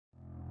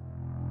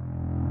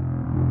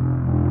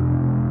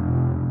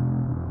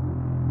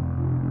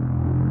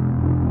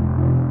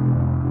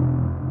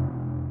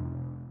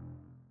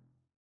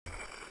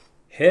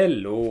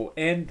Hello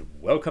and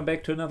welcome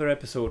back to another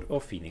episode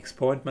of Phoenix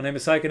Point. My name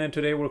is Syken and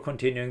today we're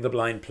continuing the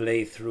blind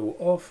playthrough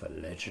of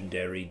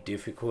Legendary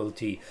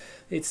difficulty.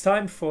 It's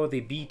time for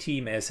the B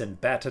team as in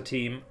Beta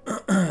team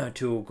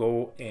to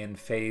go and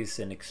face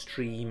an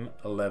extreme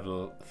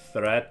level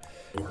threat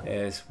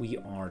as we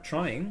are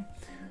trying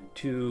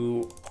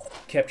to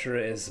capture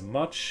as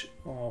much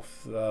of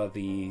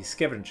the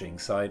scavenging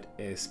site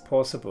as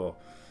possible.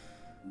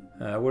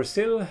 We're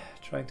still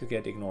trying to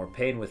get Ignore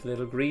Pain with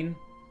Little Green.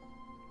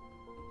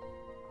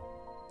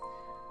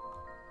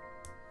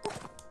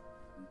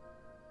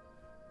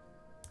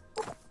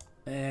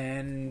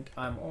 And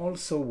I'm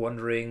also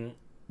wondering,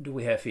 do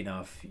we have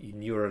enough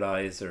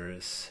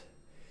neuralizers?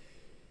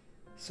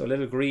 So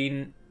Little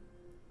Green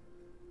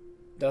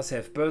does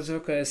have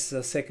Berserker as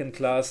a second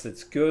class,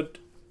 that's good.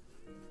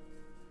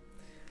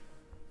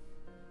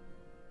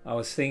 I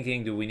was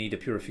thinking, do we need a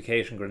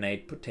Purification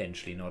Grenade?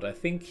 Potentially not. I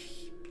think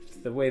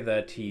the way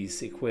that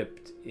he's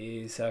equipped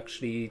is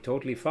actually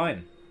totally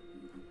fine.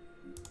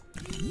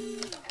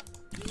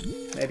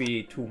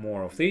 Maybe two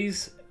more of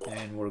these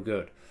and we're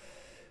good.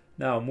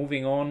 Now,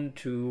 moving on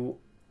to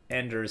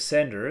Ender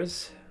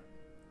Sanders,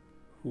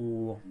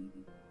 who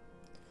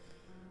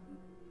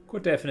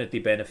could definitely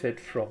benefit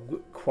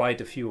from quite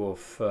a few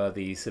of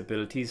these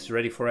abilities.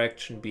 Ready for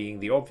Action being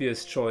the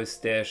obvious choice,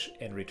 Dash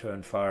and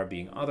Return Fire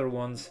being other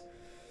ones.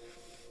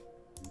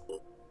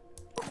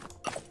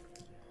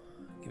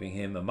 Giving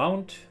him a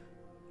mount.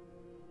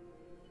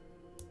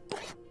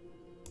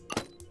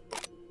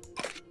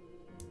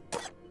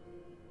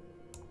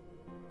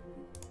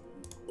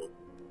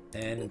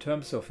 And in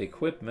terms of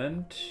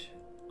equipment,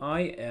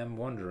 I am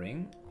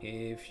wondering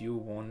if you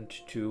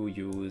want to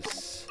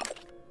use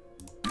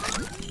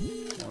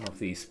one of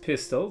these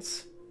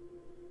pistols.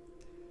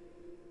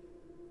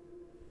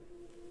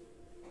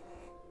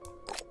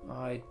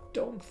 I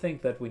don't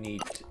think that we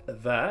need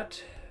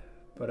that,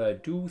 but I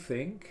do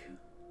think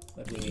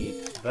that we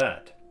need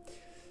that.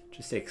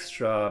 Just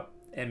extra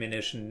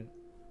ammunition.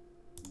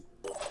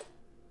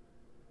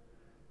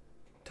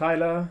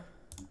 Tyler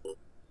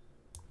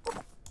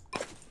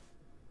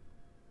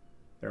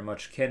very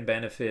much can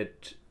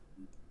benefit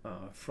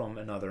from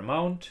another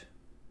mount.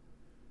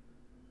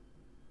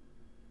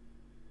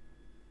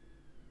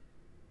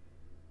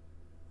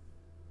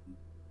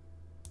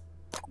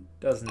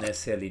 Doesn't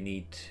necessarily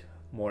need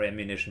more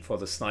ammunition for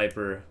the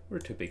sniper. We're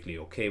typically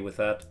okay with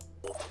that.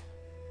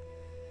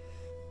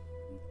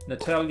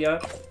 Natalia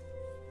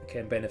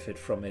can benefit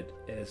from it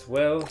as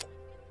well.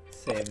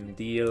 Same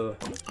deal.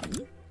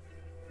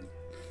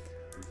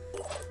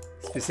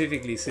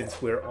 Specifically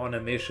since we're on a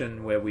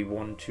mission where we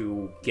want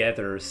to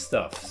gather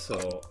stuff,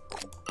 so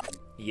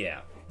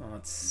yeah,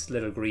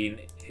 Little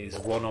Green is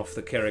one of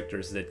the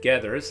characters that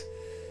gathers,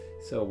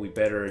 so we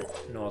better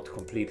not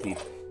completely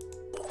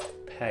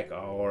pack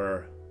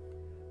our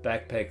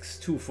backpacks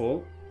too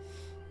full.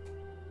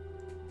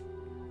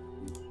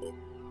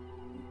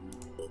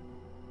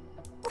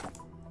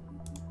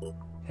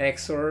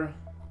 Hexor,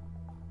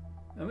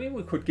 I mean,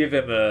 we could give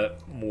him a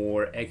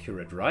more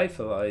accurate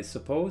rifle, I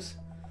suppose.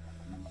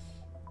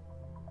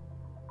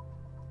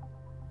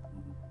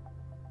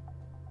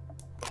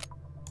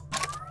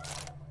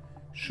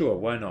 Sure,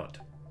 why not?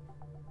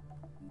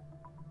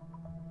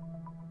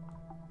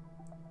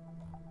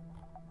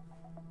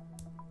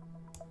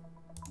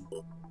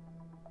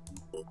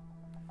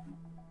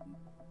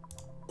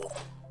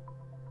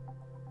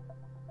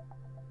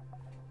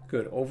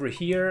 Good. Over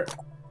here,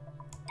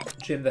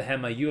 Jim the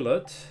Hammer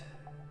Hewlett.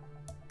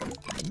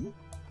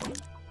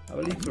 I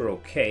believe we're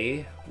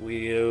okay.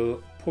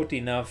 We'll put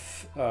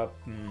enough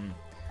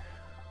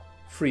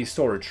free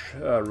storage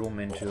room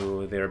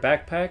into their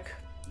backpack.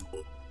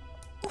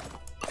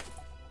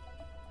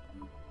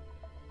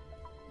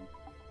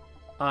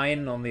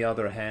 Iron, on the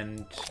other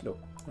hand, look,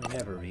 we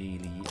never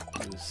really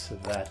use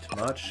that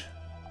much.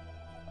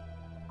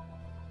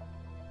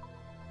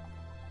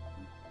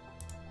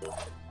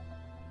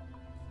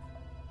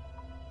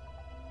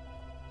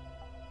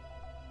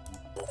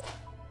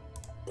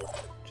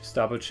 Just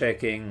double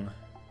checking.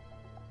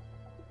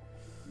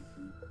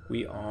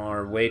 We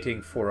are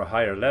waiting for a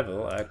higher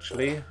level,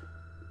 actually.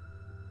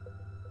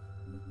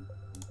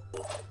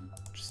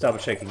 Just double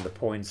checking the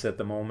points at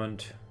the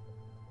moment.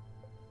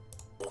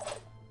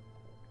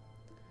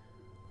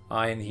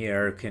 Iron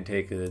here can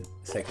take a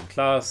second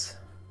class,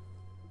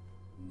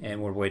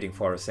 and we're waiting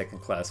for a second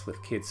class with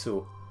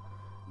Kitsu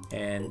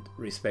and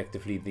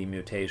respectively the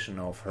mutation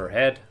of her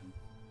head.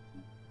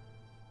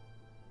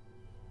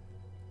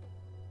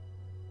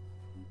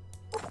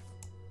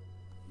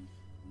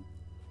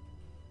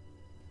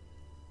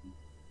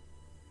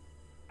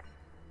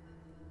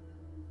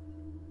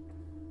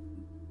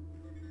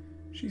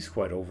 She's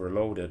quite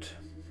overloaded.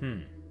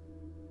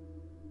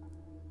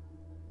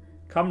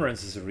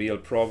 Encumbrance is a real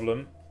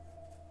problem.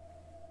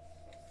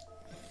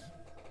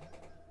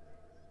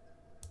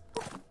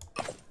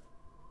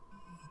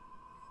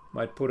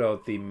 Might put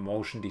out the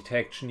motion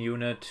detection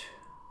unit.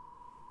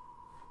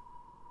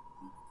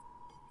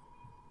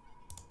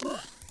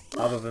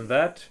 Other than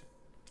that,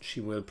 she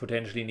will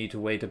potentially need to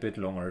wait a bit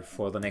longer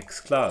for the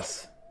next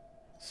class.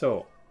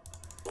 So,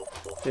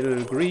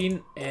 Little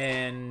Green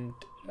and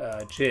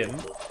Jim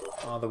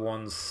are the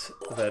ones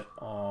that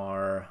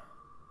are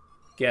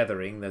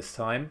gathering this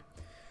time.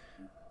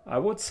 I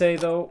would say,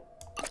 though,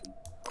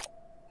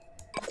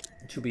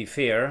 to be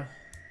fair,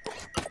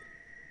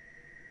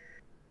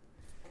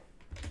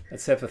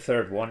 let's have a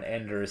third one.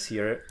 Anders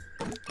here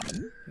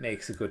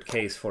makes a good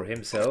case for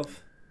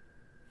himself.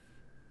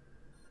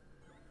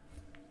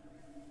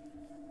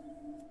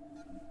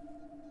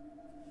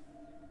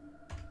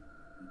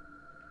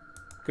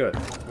 Good,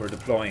 we're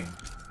deploying.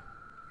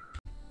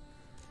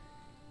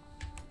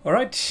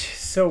 Alright,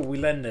 so we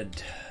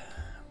landed.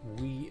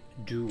 We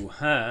do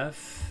have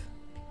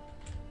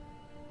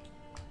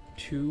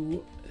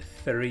 2,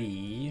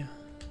 3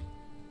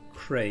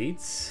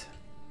 crates,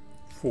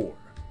 4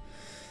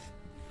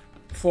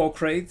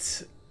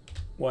 crates,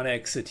 1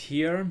 exit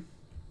here,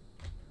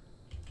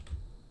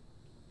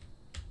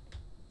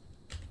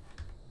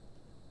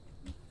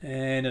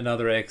 and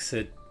another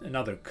exit,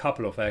 another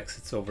couple of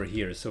exits over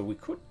here, so we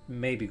could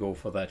maybe go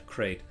for that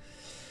crate.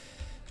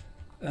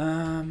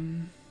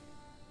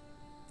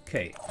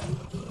 Okay.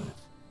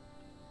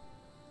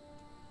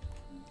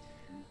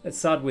 Let's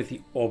start with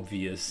the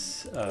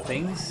obvious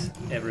things.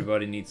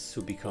 Everybody needs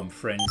to become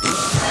friendly.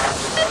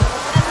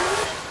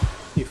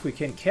 If we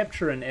can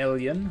capture an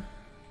alien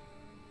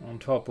on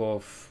top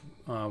of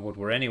what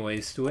we're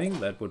anyways doing,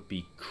 that would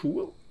be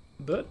cool,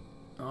 but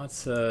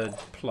that's a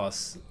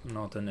plus,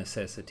 not a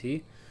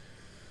necessity.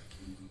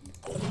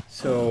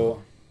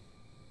 So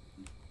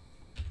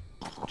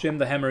Jim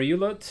the Hammer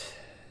Hewlett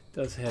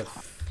does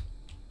have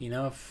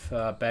enough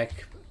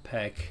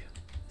backpack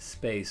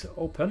space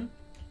open.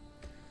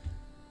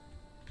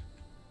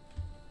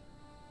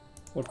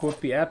 What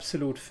would be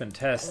absolute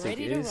fantastic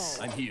is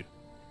I'm here.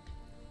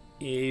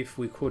 If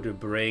we could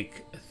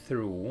break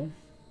through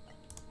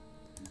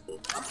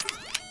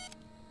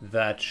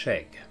that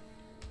shack.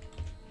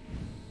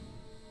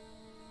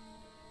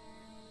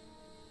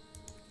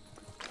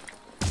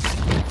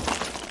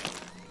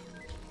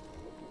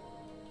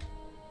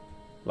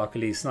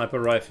 Luckily, sniper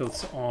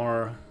rifles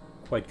are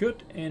quite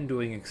good in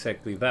doing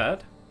exactly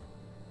that.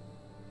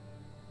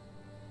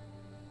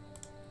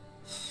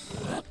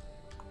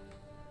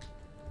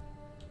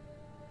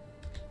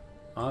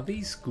 Are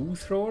these goo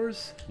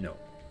throwers? No.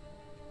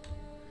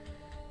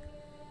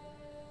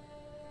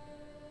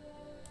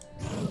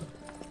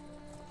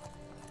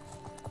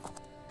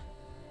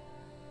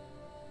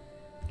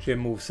 Jim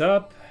moves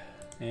up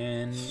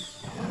and...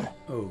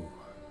 oh.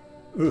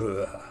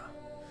 Ugh.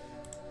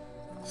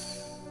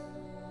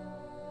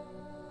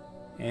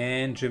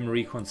 And Jim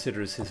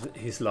reconsiders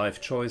his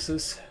life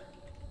choices.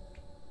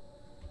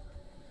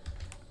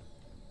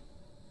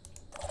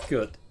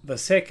 Good. The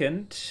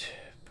second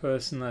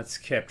person that's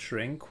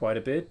capturing quite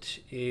a bit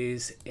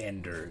is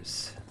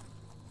Anders.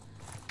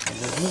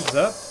 Anders moves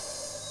up.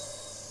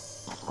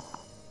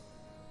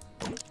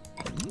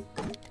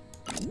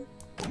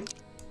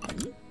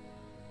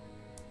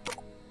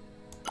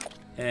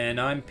 And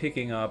I'm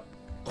picking up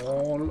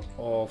all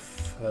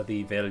of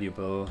the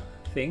valuable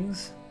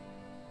things.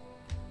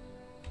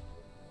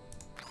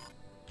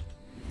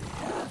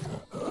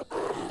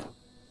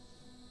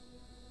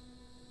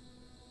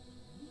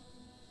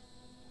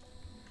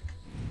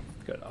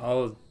 Good.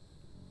 I'll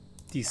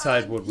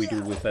decide what we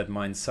do with that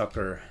mine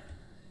sucker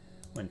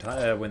when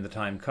the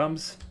time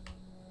comes.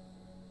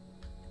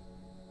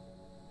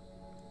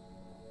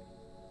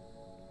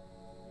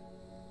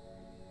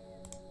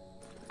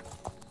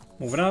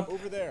 Moving up.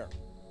 Over there.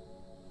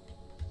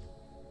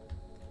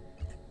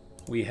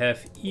 We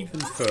have even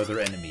further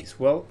enemies.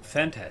 Well,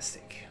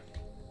 fantastic.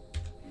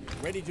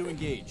 Ready to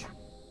engage.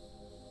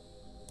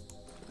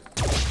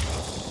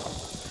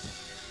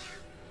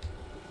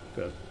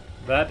 Good.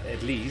 That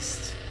at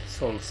least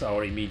solves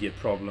our immediate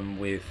problem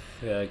with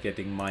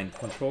getting mine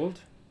controlled.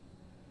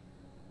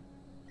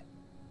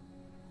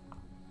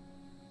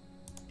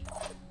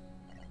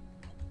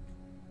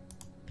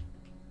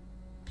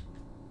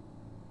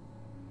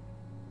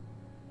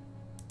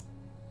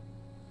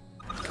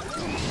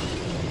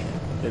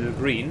 Little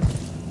Green.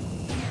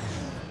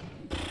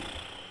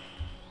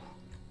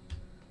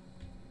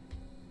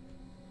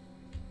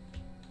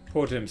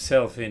 Put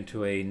himself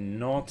into a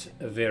not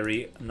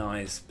very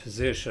nice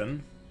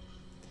position.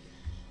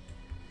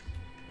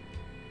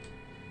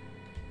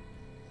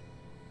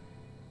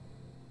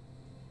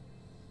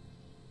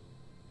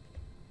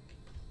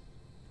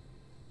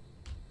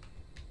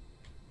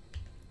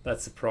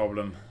 That's the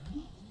problem.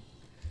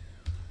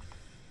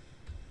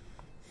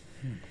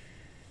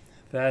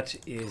 That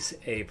is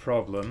a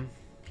problem.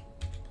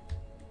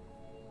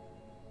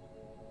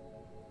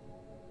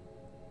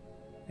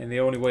 And the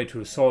only way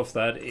to solve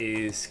that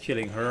is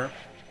killing her.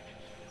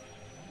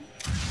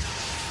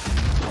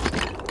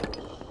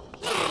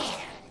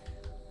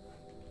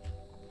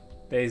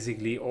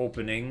 Basically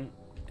opening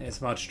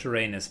as much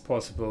terrain as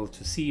possible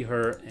to see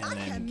her and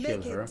then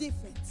kill her.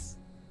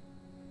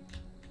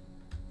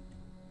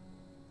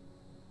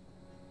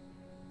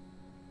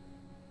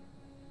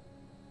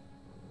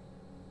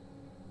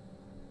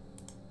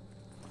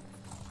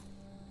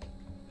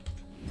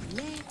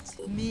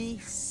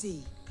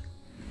 see.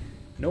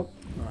 Nope.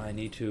 I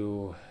need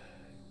to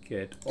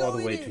get all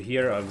the way to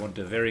here. I want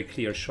a very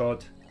clear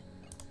shot.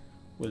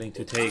 Willing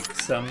to take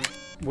some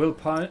will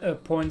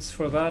points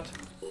for that.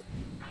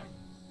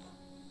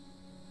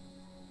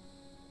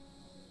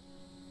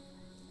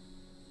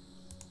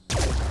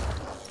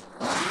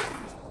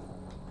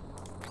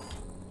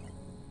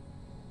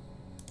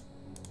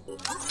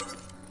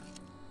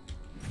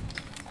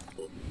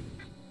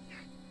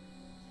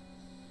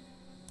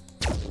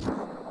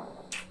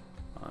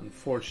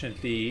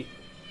 Unfortunately,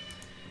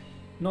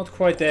 not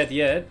quite dead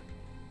yet.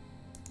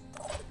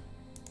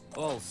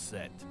 All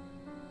set.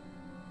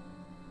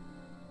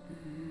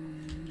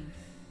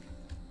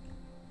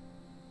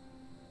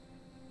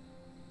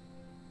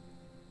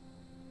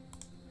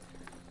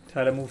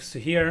 Tyler moves to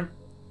here.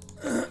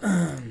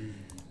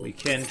 We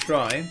can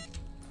try.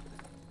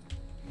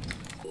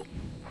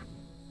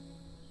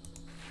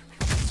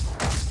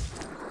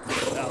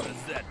 How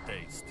does that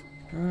taste?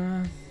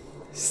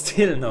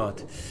 Still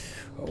not.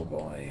 Oh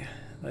boy,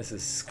 this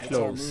is That's our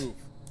close. move.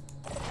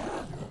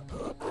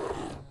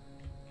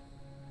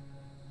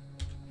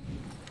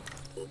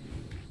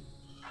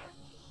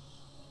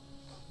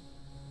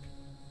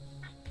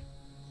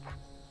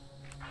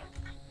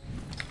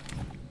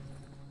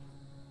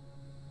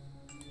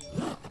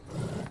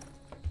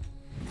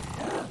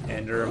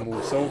 Ender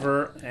moves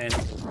over and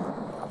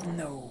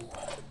no.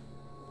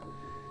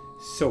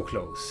 So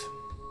close.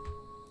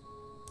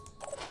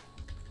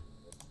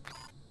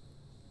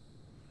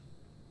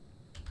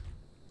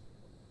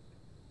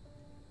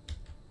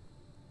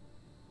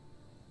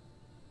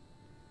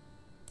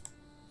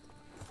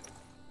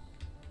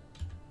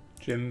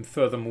 Jim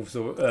further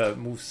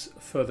moves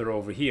further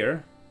over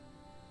here.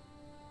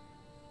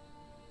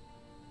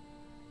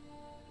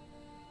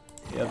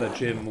 The other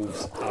Jim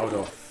moves out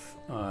of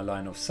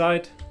line of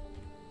sight.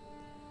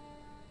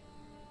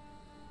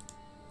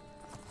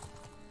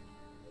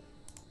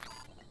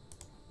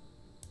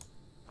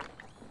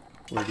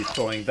 We're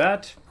deploying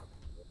that.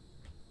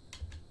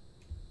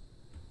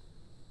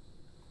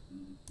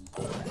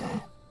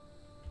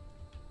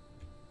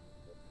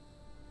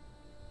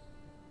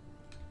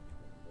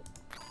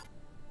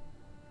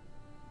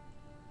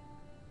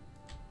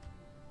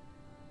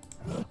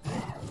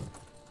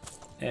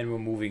 And we're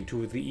moving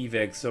to the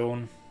evac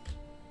zone.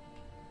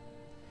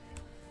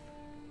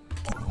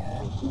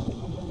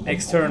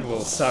 Next turn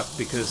will suck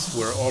because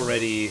we're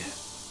already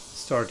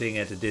starting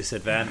at a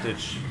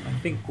disadvantage. I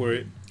think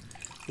we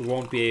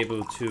won't be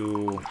able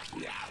to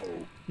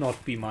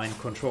not be mind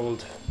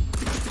controlled.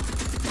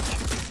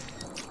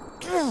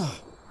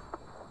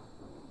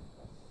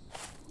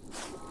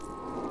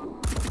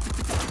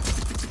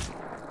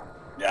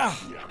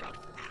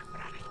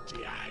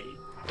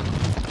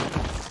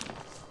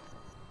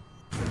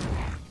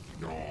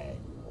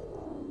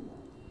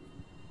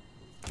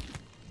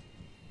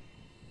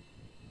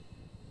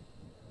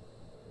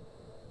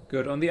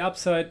 Good. On the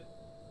upside,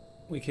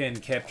 we can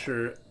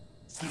capture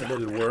the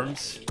little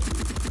worms.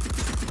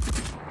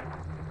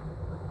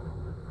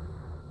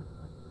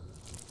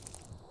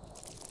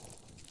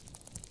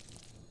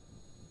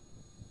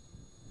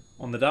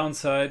 On the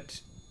downside,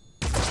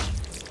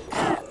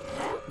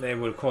 they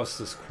will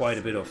cost us quite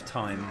a bit of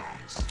time.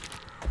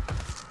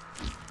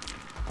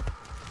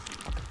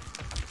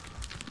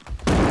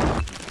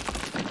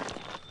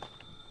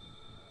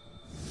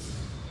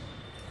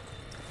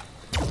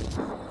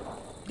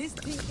 This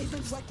thing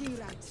isn't working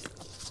right.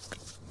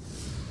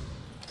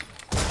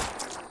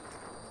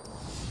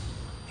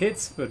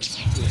 Hits, but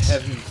we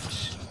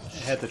haven't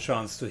had the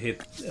chance to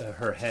hit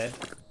her head.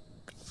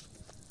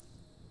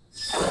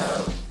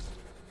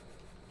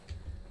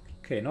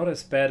 Okay, not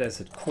as bad as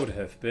it could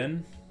have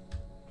been.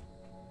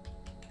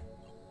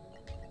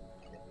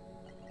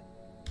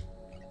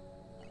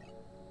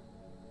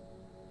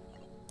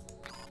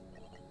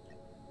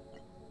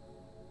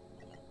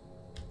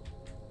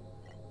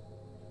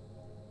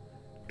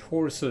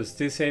 Torso is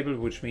disabled,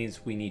 which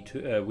means we need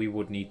to we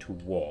would need to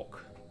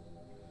walk.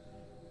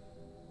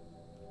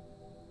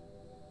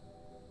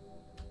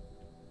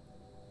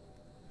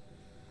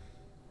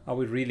 Are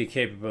we really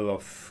capable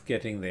of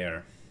getting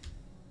there?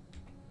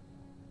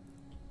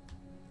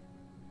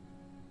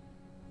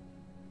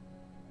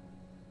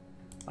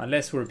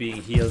 Unless we're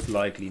being healed,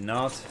 likely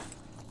not.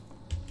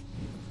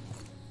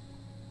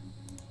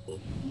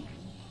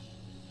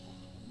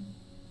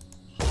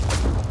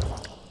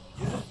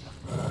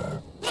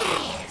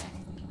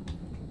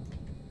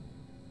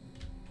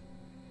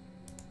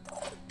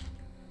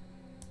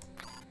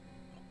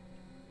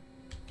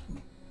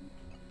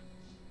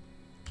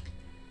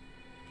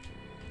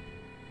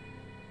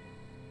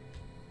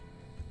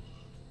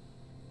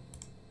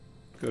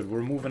 Good,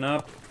 we're moving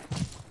up.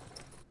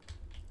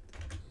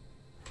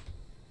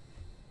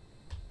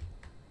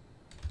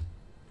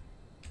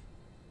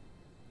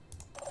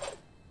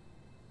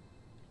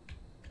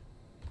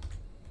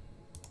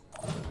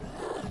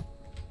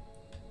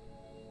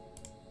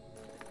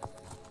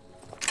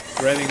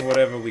 Grabbing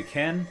whatever we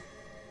can.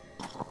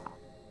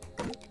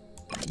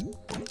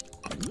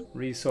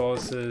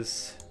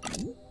 Resources.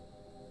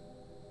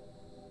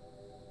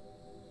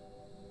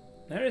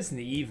 There isn't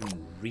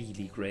even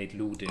really great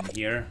loot in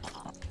here.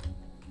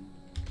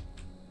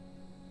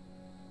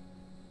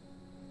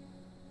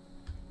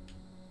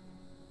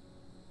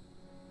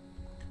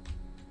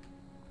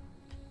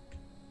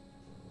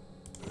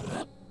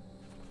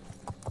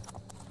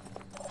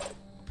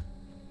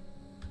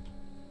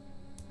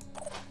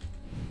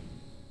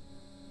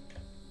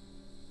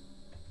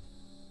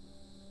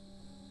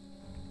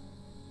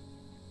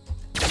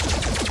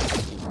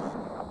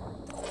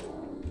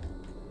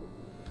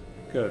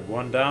 Good,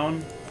 one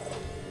down.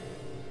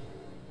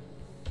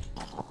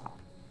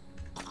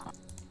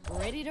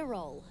 Ready to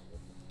roll.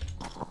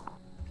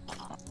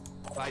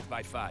 5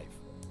 by 5.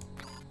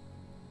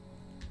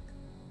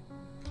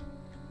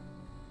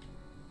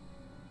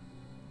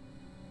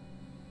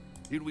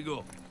 Here we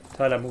go.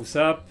 Tyler moves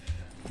up.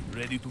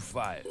 Ready to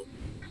fire.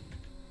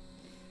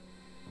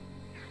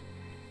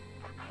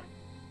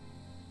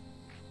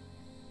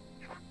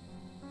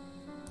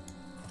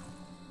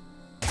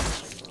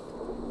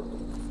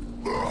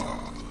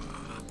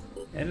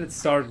 And let's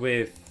start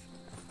with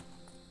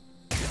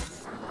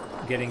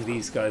getting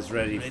these guys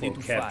ready for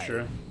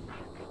capture.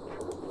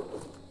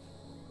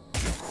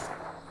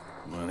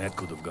 Well, that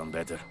could have gone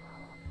better.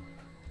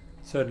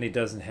 Certainly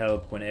doesn't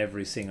help when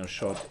every single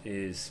shot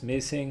is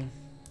missing.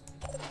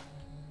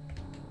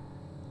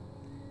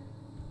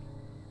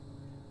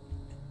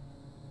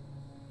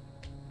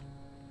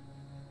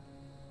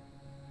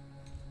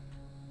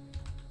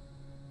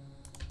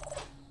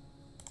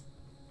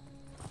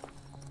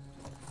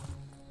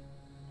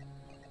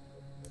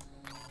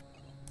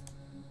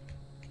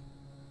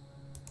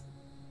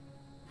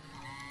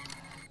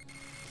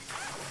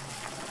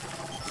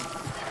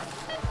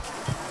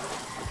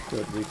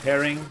 Good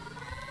repairing.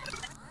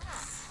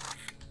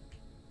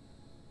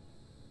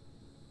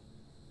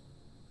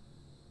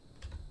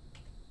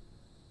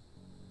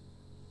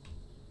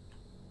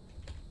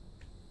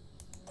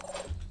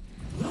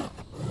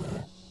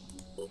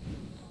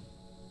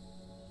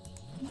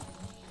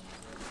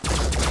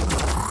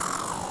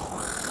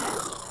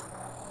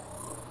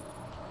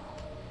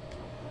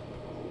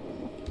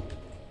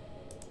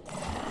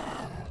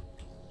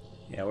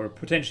 Yeah, we're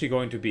potentially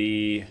going to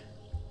be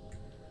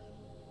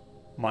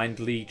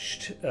mind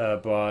leached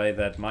by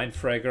that mind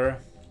fragger.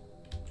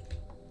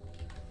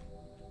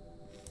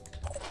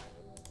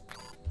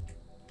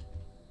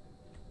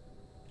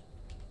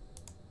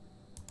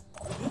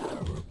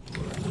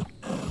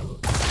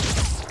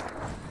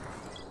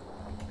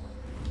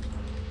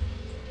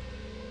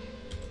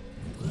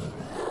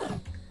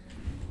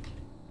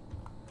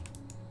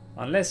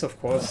 Unless, of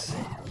course,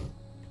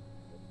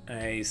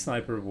 a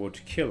sniper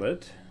would kill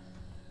it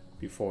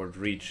before it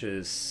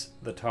reaches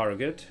the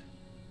target.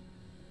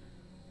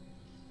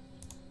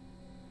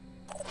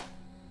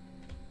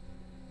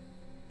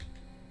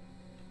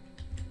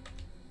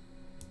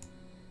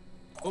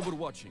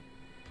 Overwatching.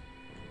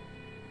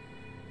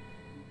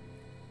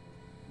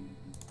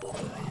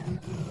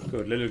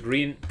 Good, little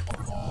green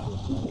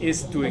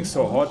is doing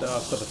so hot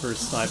after the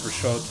first sniper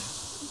shot.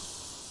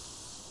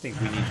 I think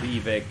we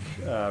need to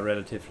evac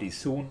relatively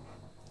soon.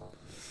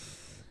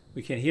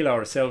 We can heal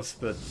ourselves,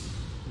 but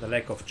the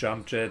lack of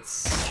jump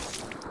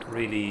jets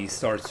really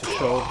starts to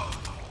show.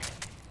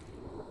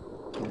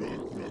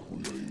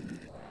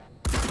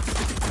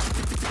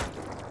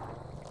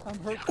 I'm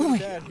hurt pretty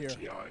bad here.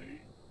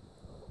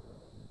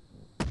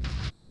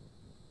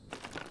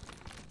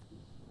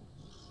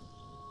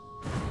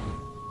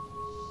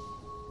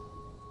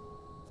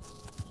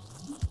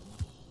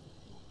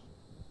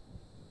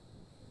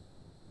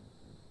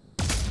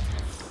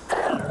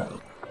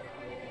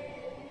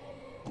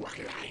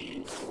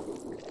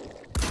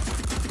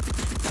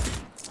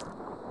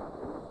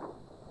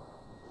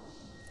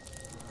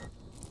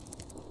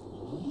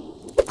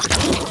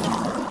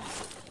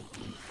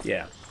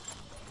 Yeah.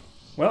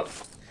 Well,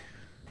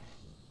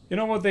 you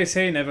know what they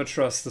say, never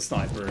trust the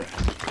sniper.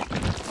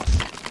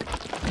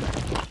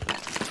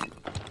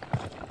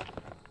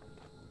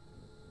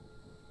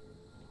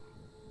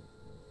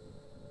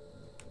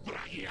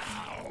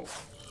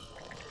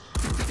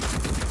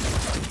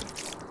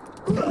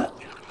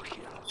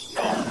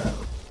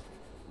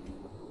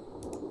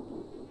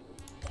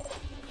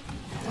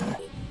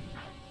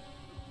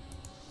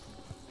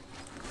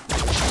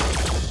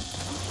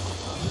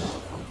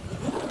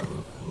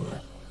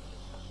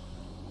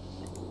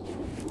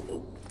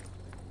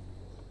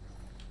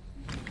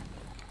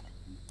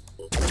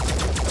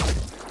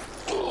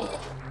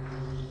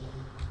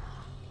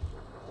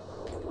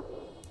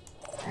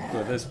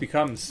 This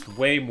becomes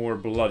way more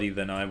bloody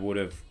than I would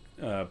have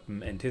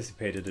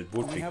anticipated it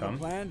would We have a become.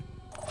 plan?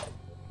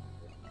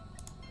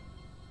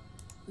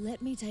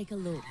 Let me take a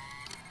look.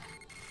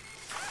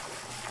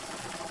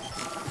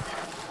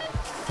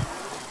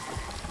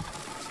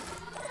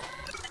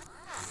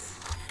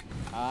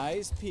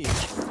 Eyes peeled.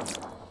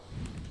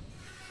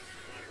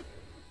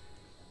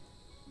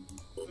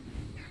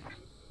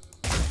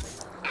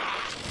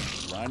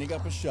 Lining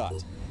up a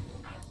shot.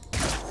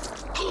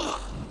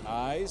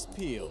 Eyes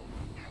peeled.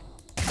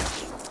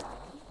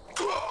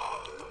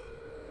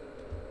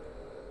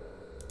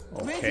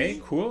 Okay,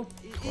 Ready? cool.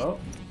 Well,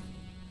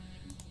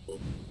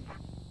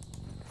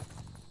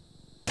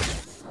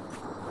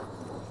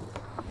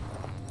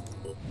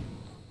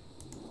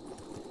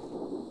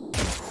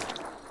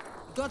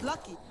 Got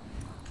lucky.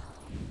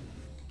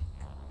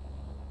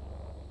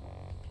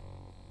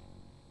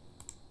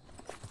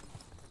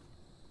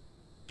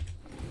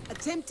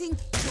 Attempting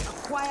to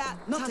acquire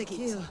not a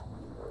kill.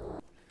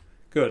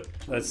 good.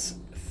 That's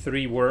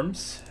 3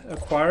 worms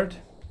acquired.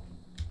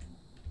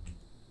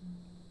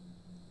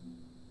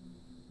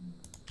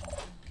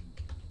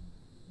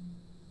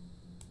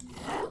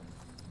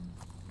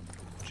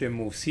 Jim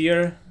moves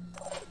here.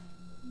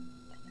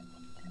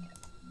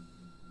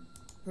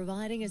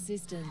 Providing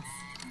assistance.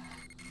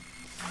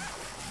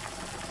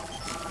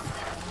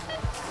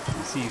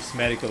 Receives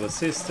medical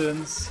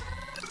assistance.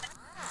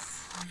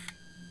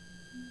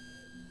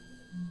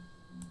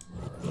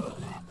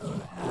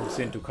 Moves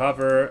into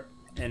cover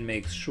and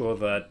makes sure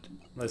that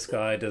this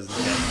guy doesn't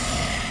get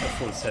a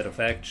full set of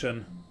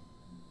action.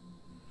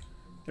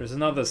 There's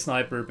another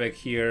sniper back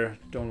here.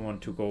 Don't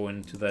want to go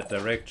into that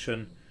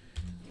direction.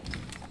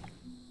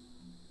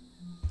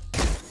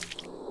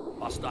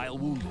 Hostile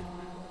wounded.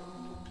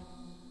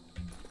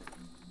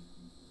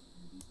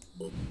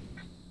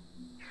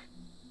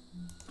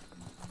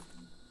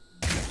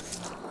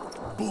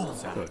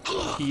 Bullseye. Good.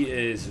 He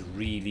is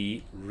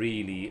really,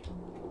 really,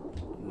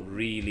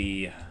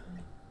 really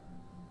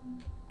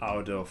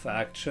out of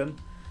action.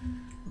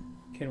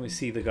 Can we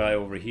see the guy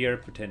over here?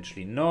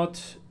 Potentially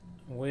not.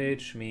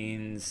 Which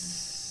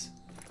means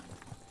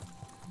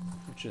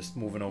we're just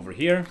moving over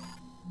here.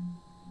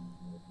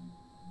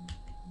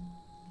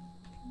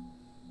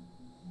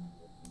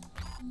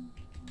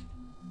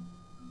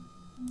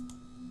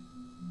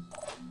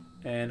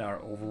 And are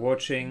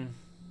overwatching.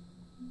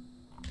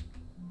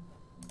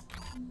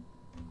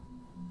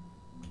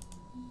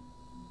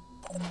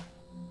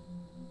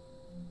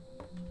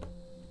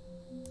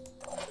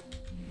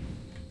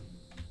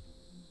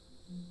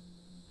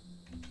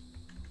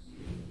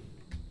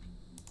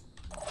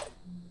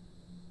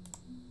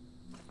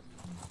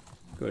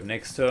 Good,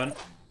 next turn.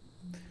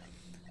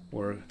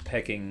 We're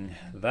packing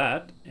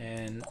that,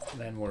 and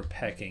then we're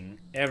packing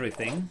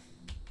everything.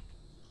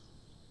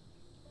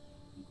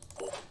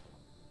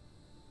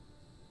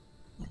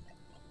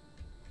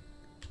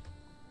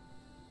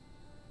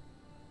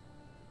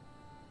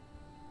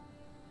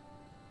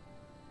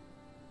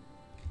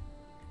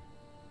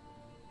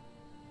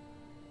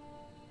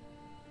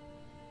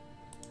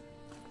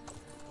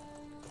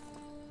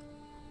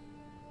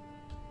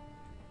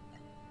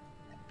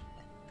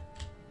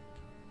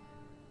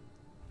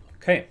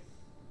 Okay.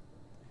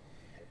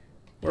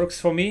 Works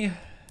for me.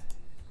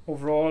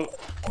 Overall,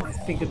 I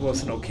think it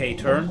was an okay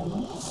turn.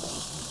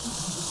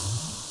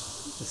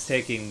 It's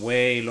taking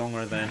way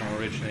longer than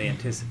originally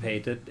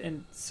anticipated,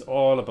 and it's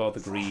all about the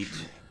greed.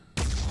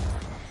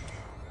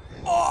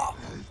 Oh!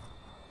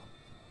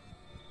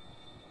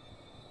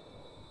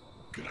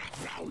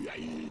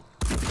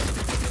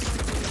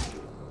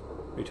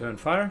 Return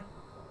fire?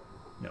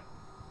 No.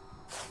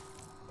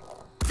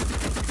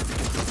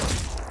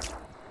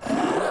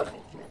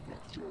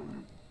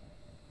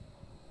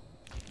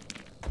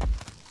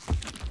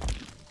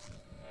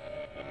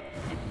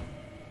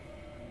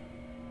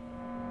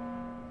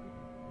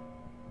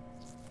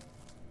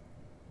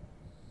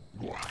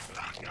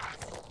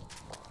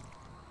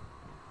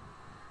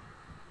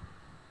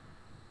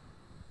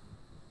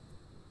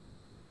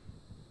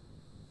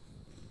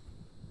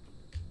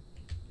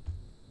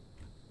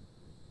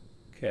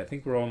 Okay, I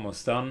think we're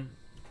almost done.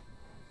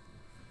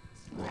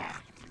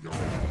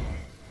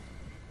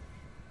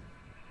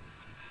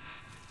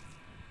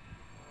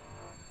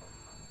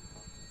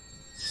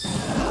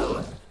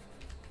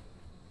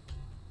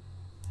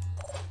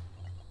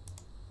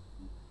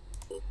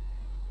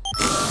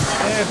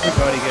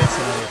 Everybody gets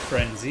another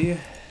frenzy.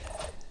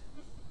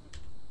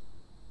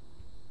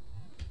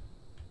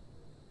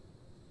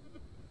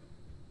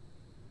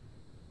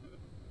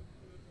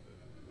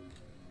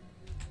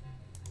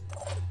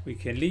 We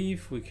can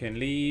leave, we can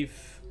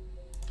leave.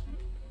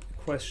 The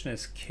question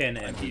is, can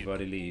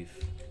everybody leave?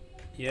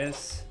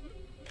 Yes.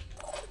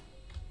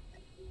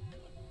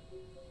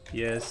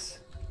 Yes.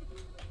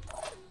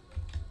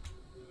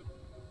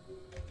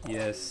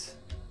 Yes.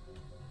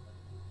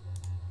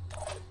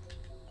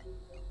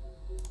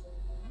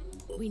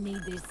 We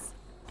need this.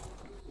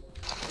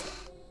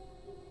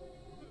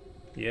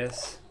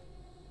 Yes.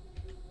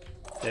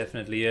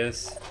 Definitely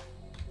yes.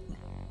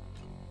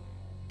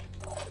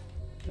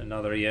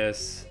 Another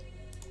yes.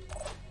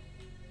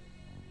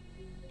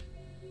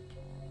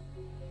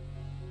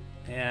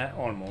 Yeah,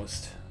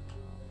 almost.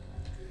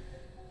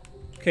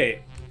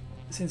 Okay,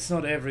 since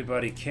not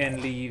everybody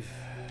can leave,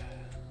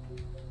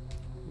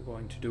 what we're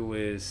going to do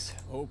is...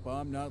 Hope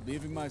I'm not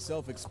leaving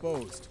myself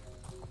exposed.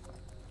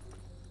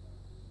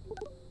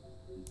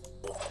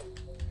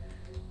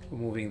 We're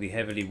moving the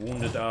heavily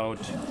wounded out.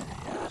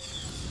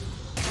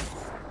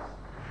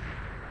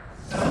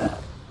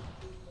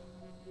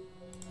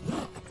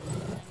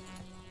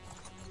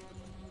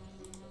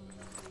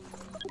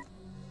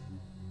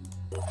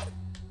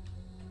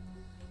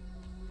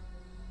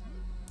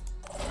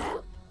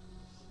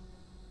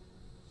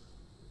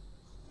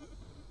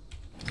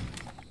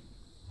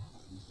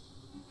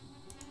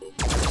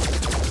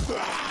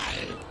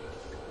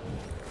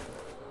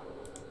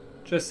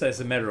 Just as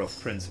a matter of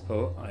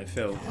principle, I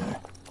felt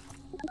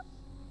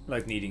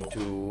like needing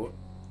to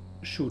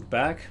shoot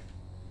back.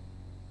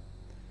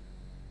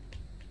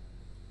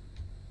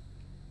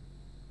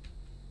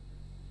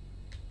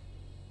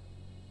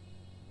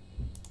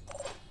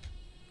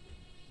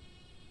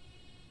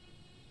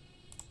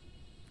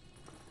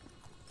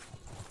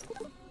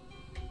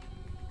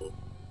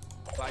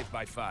 Five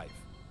by 5.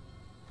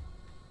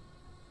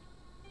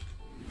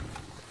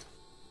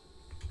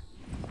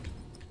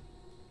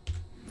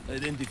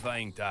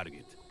 Identifying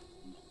target.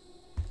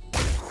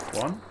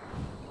 1.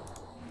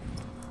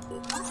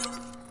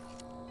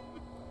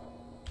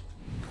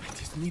 I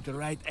just need the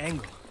right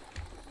angle.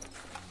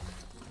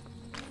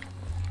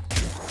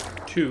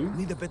 2.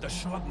 Need a better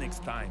shot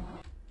next time.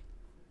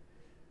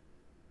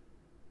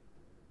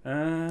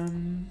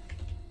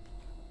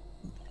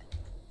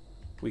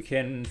 We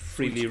can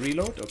freely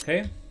reload,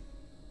 okay.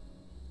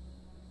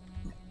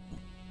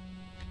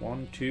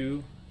 1,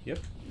 2, yep.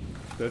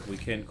 Good, we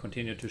can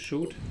continue to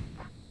shoot.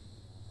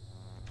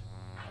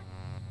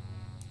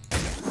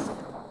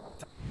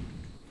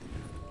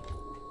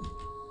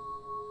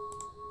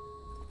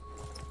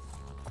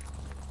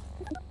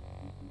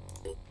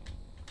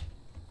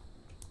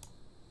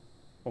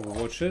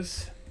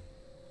 Overwatches.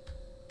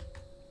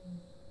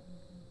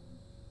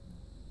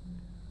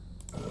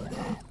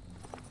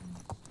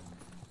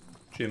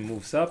 Jim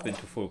moves up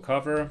into full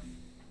cover.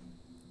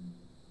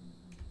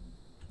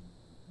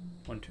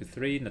 1, 2,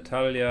 3.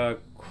 Natalia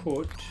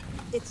could.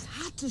 It's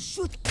hard to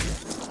shoot.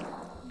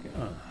 Okay,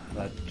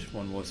 that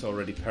one was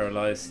already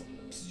paralyzed.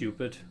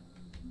 Stupid.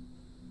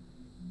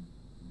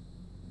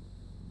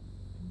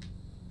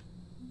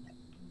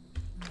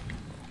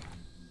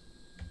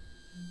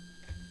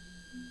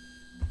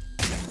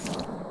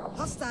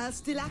 Hostile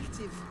still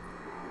active.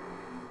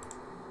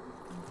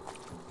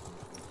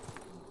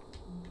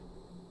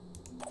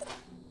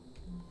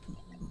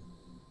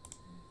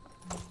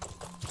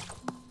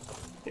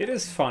 It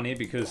is funny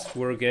because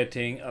we're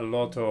getting a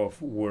lot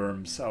of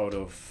worms out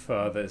of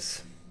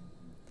this.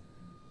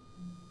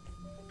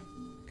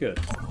 Good.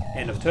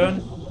 End of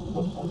turn.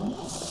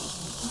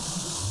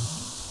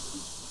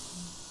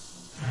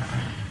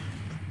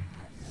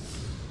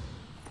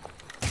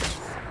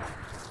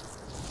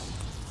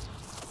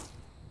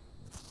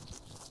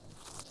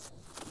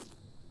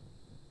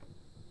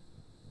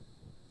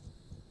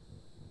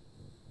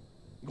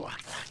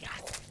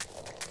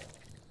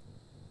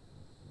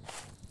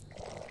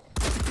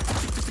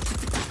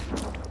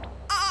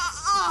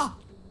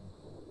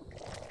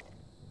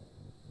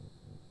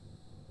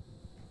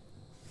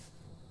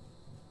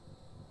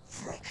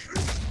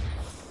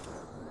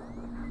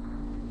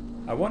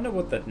 I wonder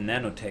what that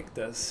nanotech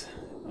does.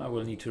 I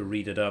will need to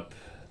read it up.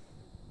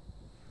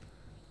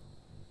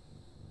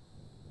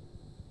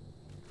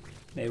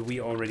 Maybe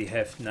we already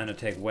have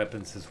nanotech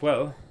weapons as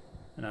well,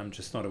 and I'm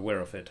just not aware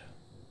of it.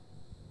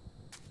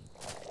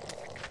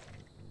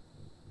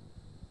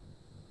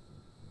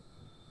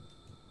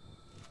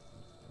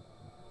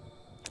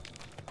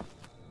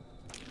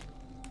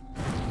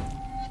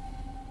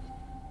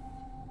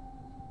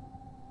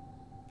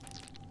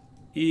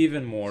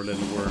 Even more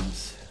little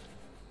worms.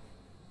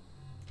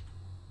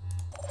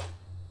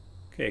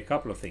 Okay, a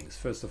couple of things.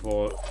 First of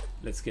all,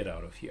 let's get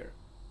out of here.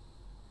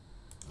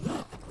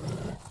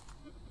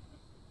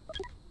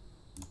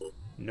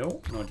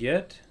 No, not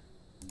yet.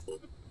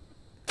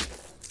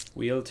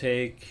 We'll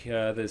take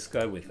this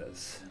guy with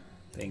us.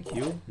 Thank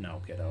you.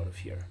 Now get out of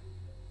here.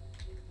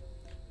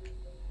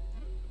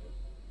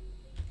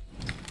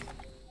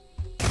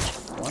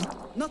 One.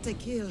 Not a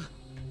kill.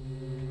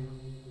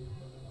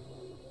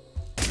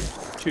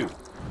 2.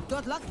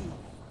 Got lucky.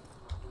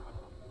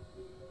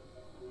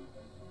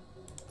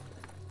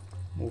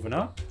 Moving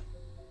up.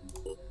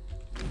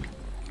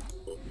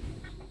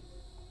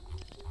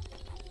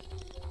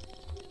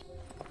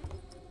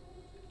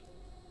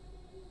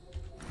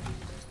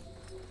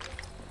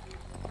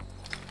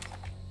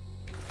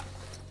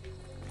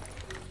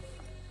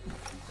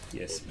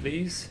 Yes,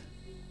 please.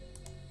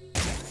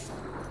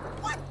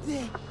 What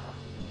the?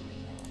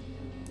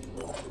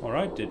 All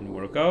right, didn't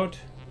work out.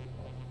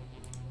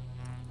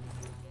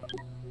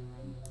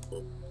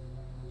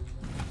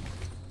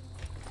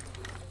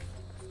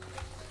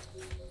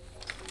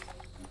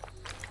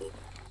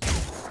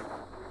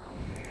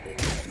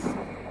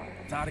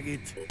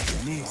 Target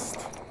missed.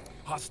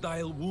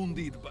 Hostile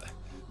wounded,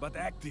 but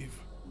active.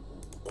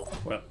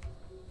 Well,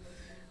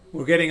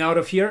 we're getting out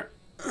of here.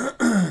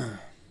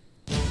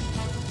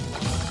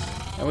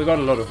 And we got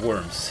a lot of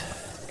worms.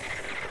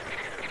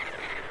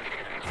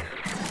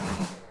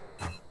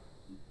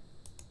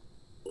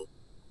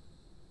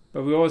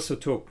 But we also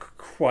took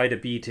quite a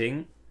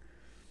beating.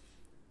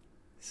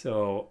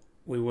 So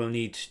we will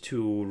need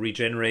to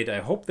regenerate. I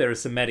hope there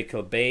is a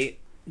medical bay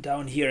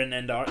down here in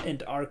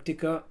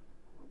Antarctica,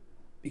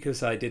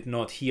 because I did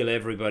not heal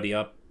everybody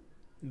up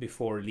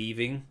before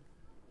leaving.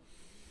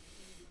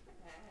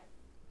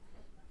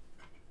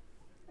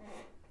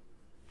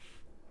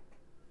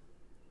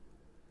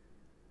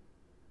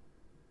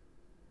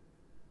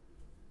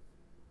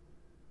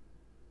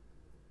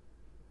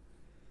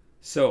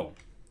 So,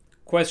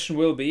 question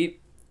will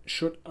be,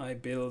 should I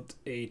build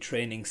a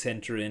training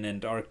center in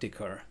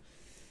Antarctica?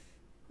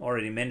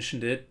 Already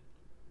mentioned it.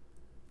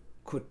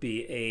 Could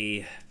be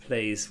a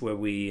place where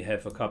we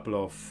have a couple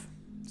of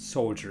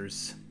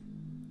soldiers.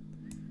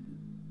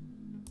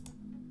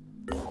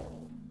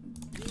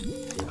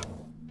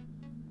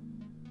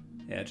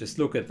 Yeah, just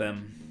look at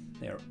them.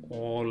 They're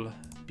all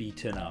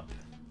beaten up.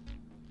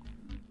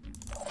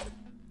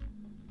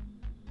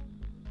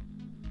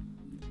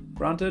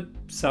 Granted,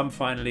 some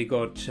finally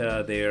got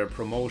their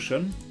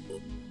promotion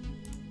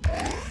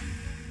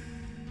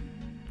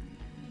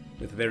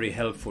with very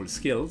helpful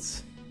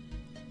skills.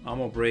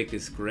 Armor break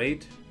is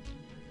great.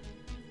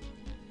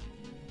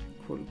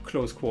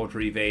 Close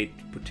quarter evade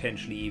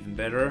potentially even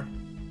better.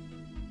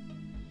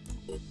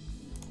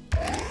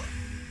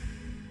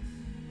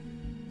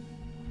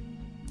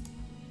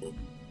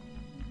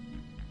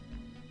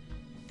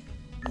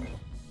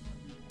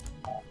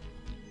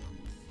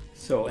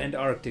 So,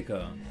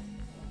 Antarctica.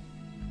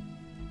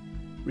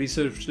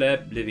 Research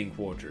lab, living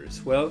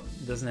quarters. Well,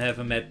 doesn't have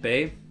a med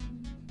bay.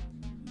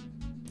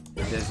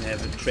 It doesn't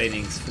have a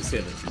training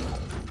facility.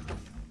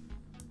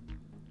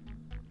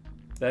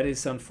 That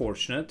is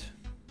unfortunate.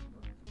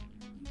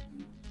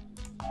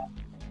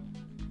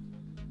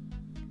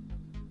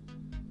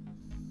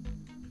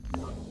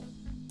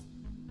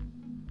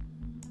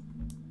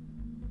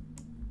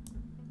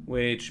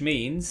 Which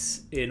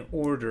means in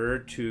order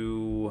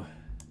to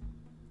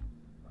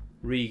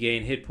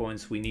regain hit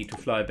points we need to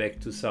fly back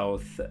to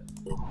South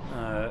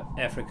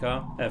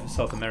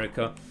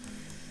America.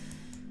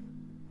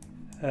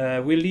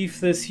 We'll leave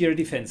this here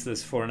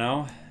defenseless for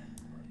now,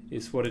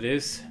 is what it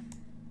is.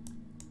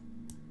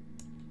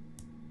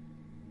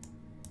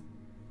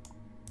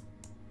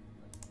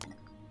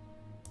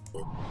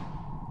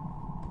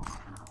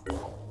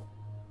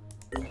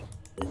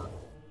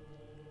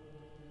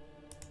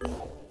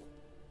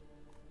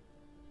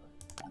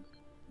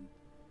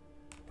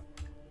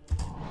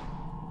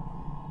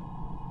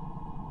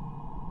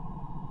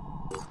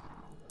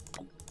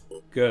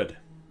 Good.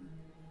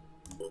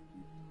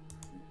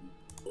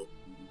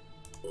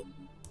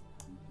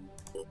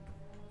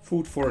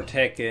 Food for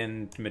attack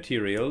and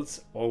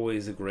materials,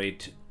 always a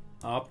great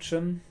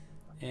option.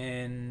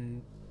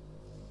 And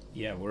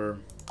yeah, we're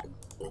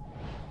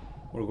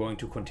going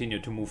to continue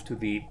to move to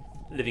the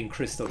living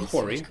crystal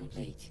quarry.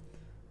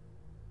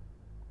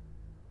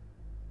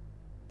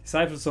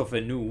 Disciples of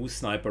Anu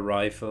sniper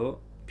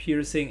rifle,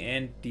 piercing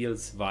and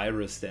deals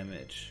virus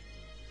damage.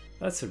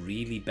 That's a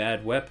really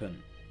bad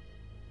weapon.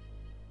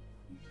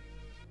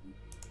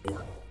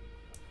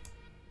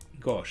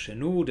 Gosh,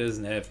 Anu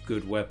doesn't have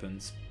good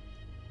weapons,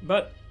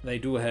 but they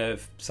do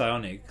have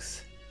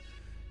psionics,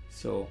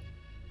 so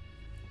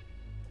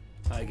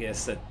I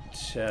guess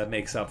that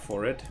makes up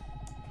for it.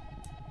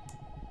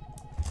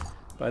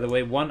 By the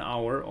way, 1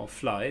 hour of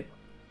flight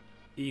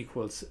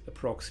equals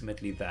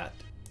approximately that.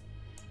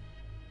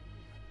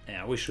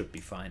 Yeah, we should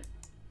be fine.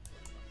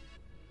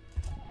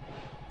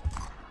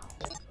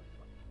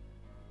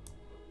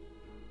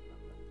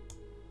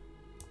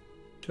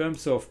 In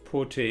terms of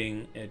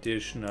putting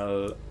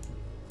additional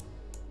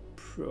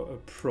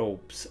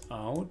probes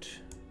out,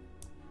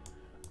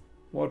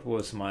 what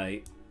was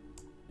my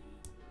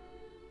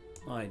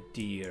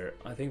idea?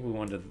 I think we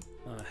wanted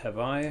have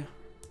I,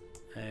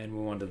 and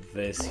we wanted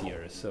this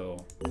here,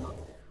 so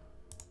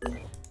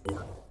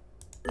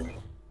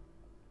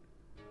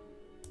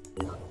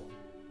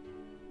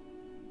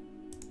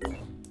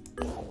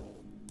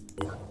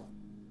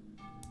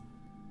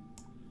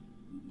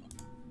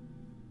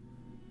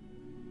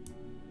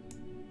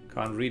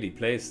can't really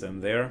place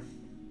them there.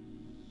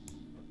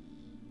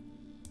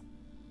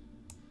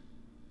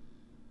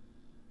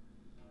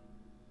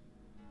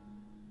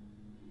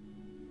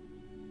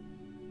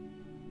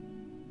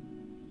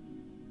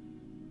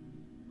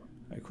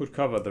 I could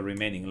cover the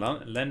remaining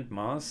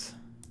landmass.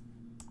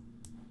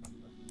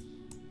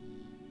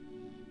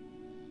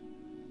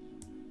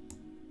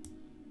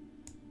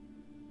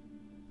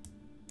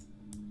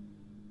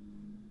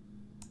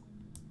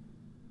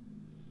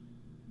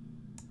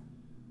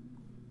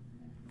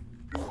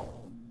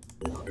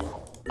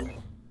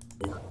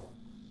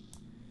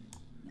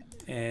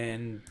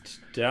 And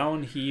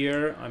down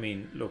here, I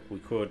mean, look, we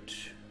could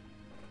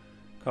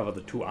cover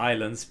the 2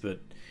 islands, but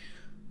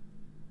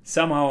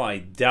somehow I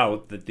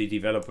doubt that the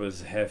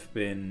developers have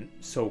been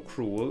so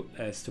cruel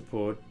as to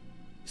put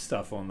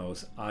stuff on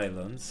those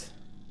islands.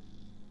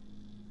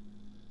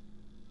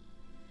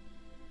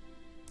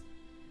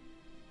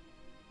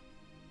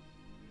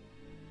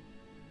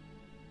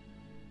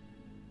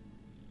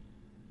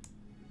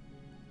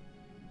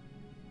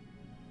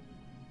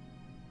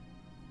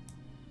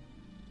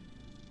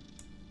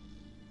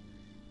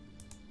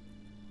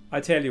 I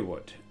tell you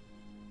what.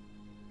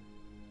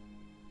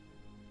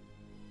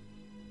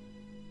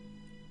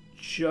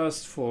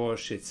 Just for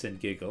shits and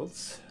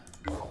giggles,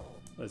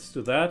 let's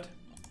do that.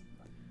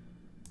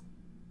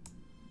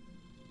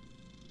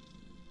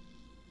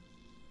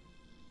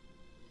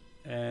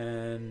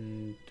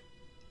 And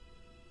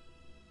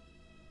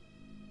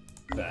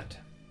that.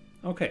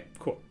 Okay,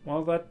 cool.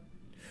 Well, that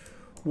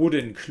would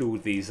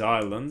include these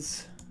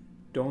islands.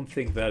 Don't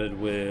think that it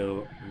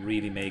will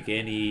really make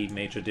any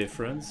major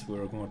difference.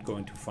 We're not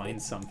going to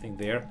find something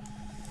there.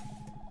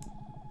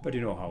 But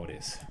you know how it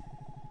is.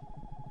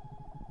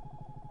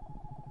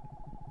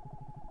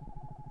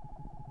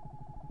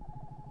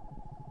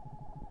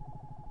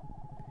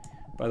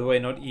 By the way,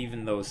 not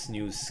even those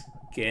new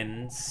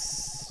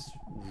skins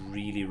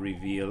really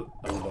reveal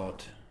a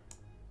lot.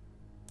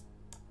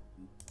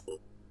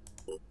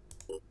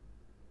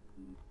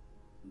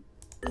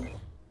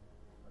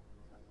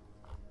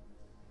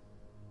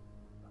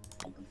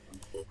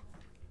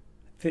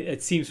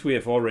 It seems we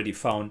have already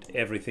found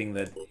everything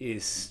that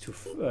is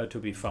to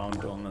be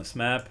found on this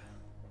map.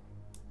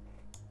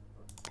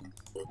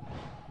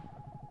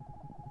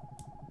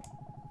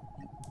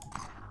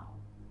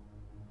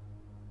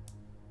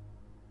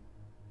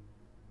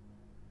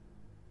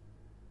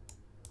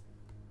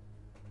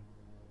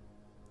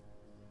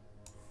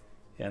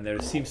 And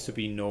there seems to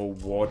be no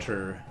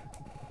water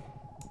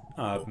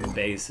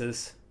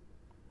bases.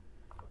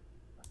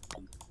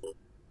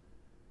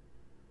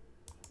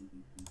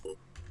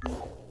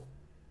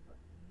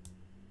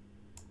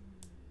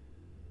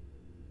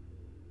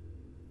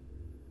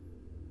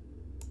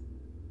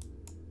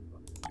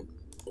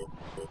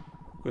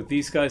 With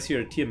these guys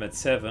here at Tiamat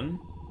 7.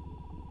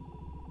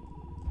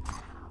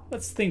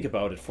 Let's think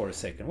about it for a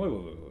second.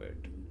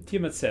 Wait.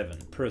 Tiamat 7,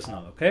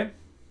 personnel, okay?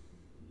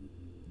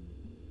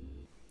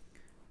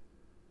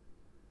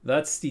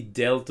 That's the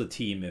Delta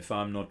team, if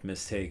I'm not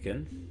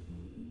mistaken.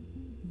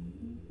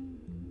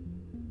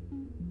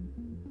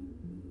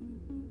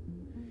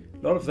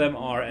 A lot of them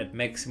are at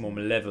maximum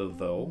level,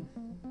 though.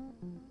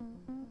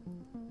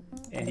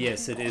 And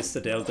yes, it is the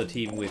Delta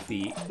team with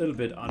the little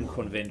bit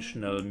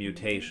unconventional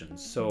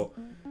mutations. So,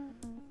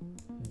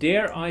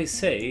 dare I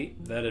say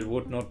that it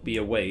would not be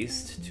a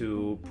waste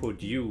to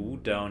put you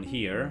down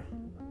here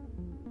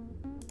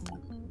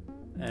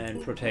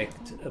and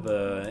protect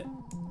the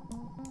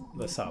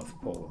South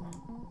Pole.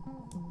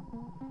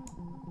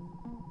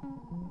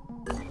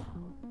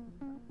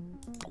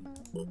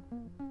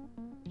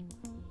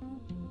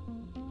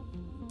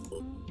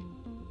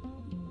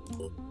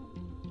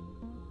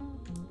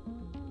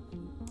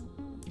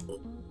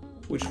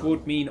 Which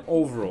would mean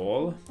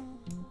overall,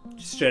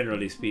 just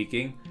generally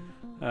speaking,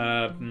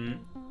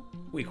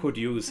 we could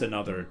use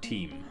another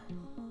team.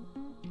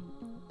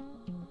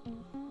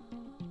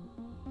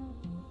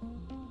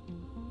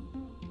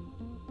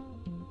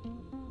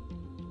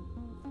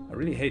 I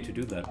really hate to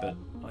do that, but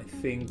I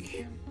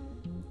think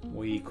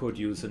we could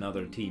use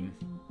another team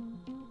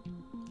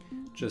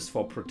just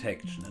for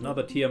protection.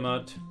 Another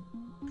Tiamat.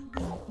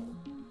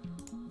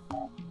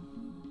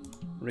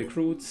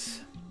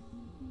 Recruits.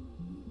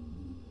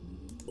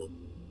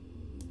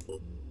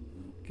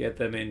 Get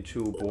them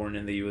into Born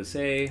in the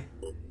USA.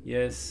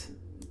 Yes.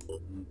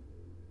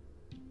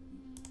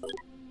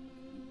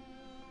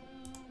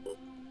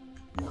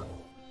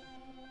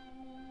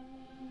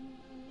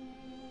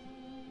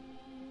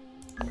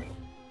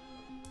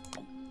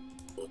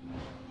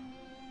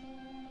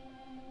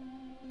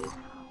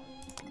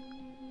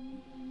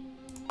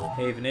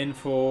 Haven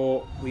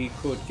info. We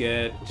could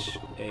get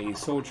a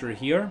soldier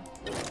here.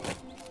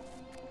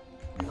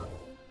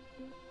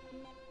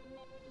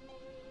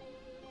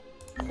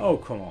 Oh,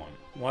 come on.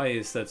 Why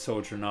is that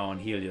soldier now on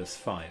Helios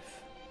 5?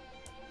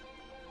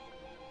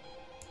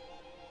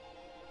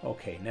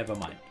 Okay, never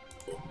mind.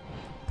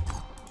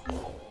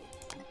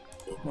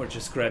 We're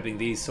just grabbing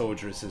these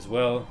soldiers as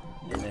well,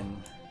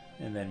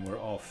 and then we're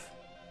off.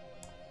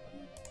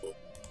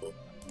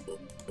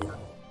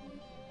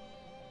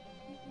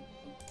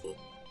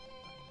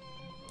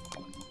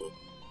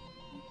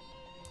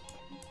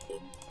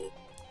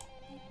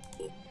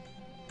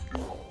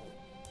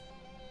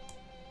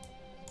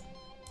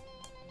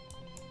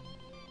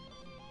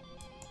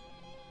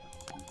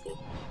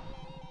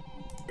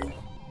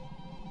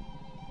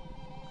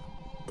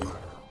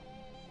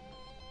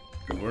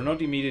 We're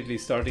not immediately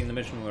starting the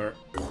mission, we're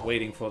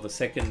waiting for the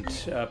second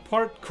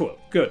part. Cool,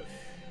 good.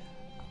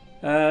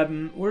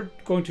 We're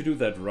going to do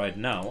that right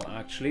now,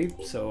 actually,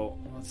 so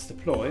let's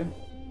deploy.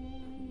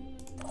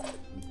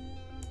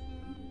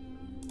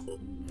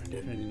 We're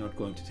definitely not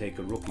going to take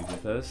a rookie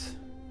with us.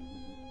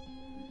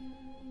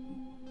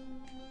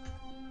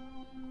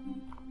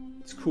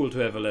 It's cool to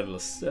have a level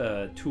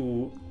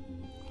 2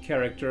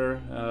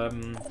 character.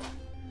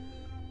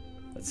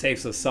 That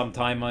saves us some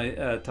time,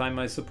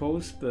 I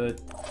suppose, but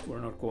we're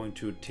not going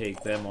to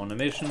take them on a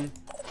mission.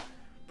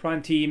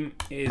 Prime team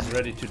is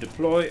ready to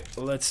deploy.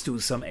 Let's do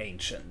some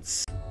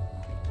ancients.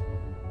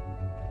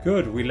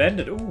 Good, we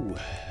landed. Ooh,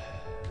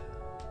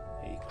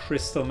 a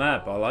crystal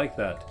map. I like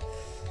that.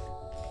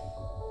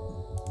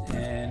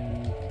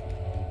 And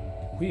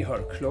we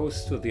are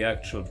close to the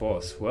actual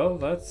boss. Well,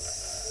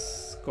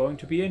 that's going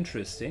to be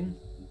interesting.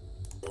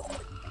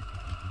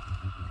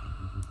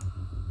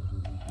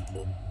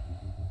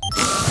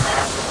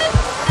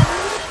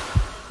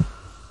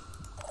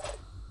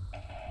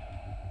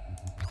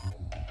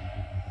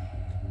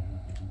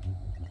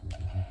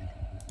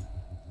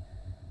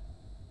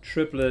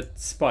 triplet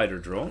spider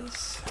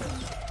drones.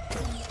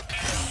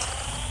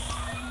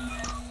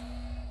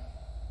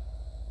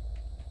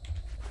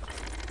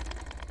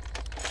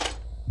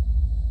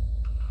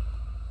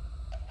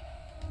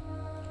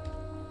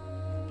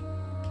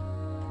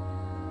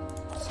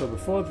 So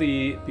before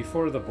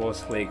the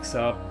boss wakes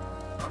up,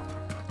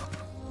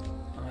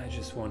 I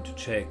just want to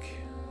check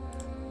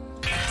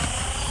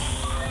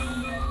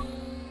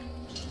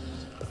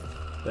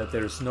that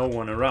there's no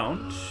one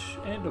around.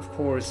 And of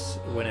course,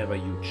 whenever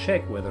you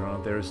check whether or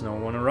not there is no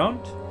one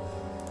around,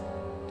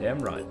 damn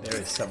right,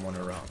 there is someone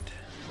around.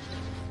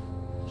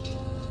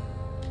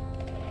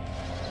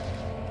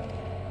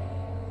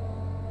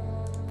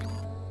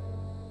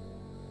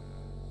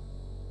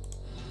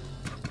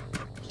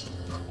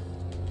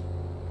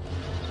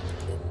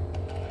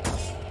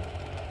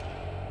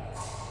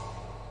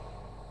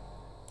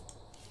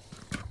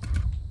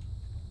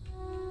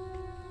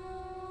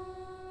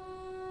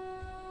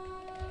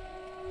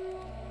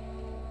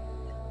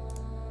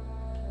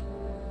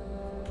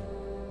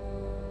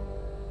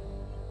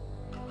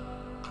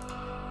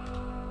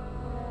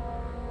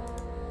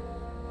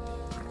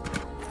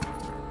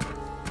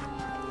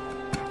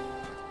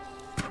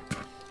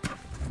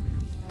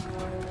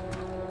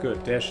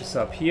 Good, dash is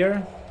up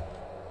here.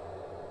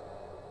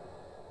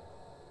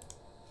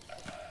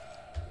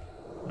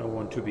 No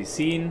one to be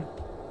seen.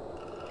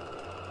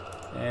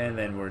 And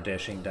then we're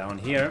dashing down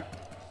here.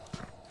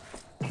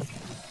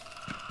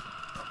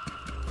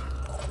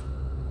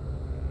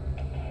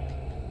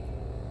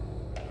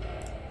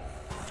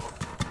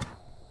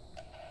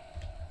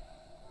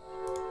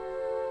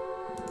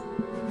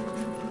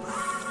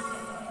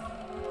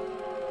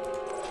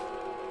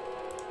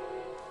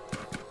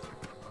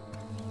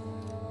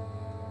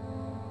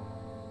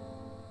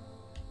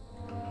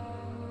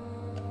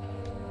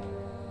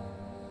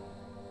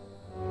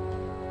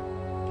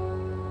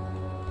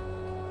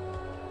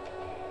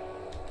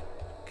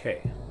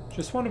 Okay,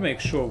 just want to make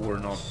sure we're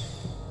not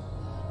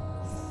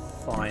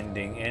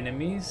finding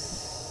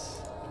enemies.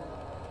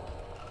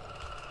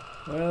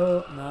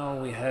 Well, now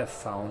we have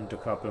found a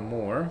couple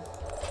more.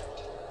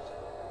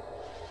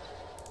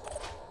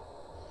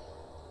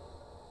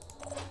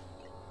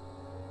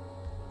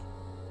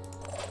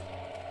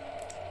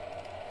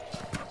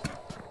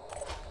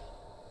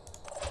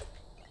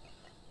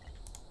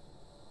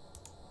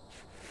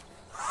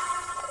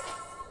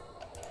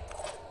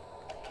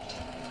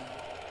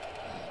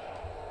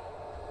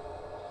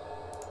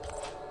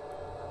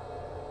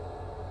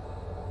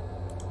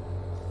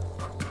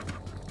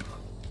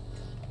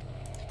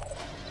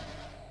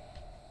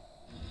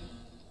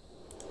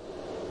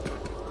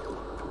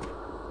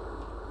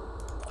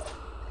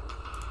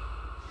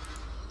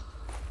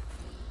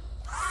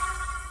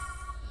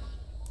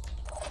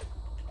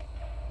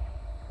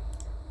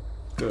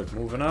 Good,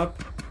 moving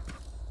up.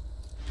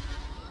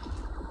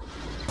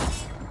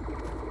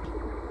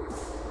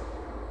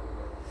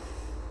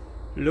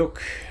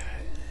 Look,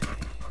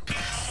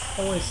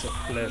 always a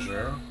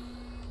pleasure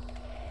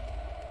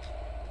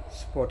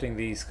spotting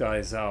these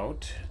guys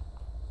out,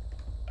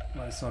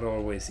 but it's not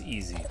always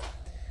easy.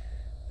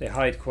 They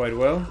hide quite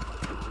well.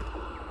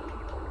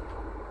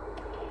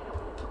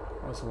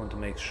 I also want to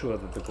make sure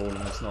that the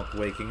golem is not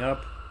waking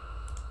up.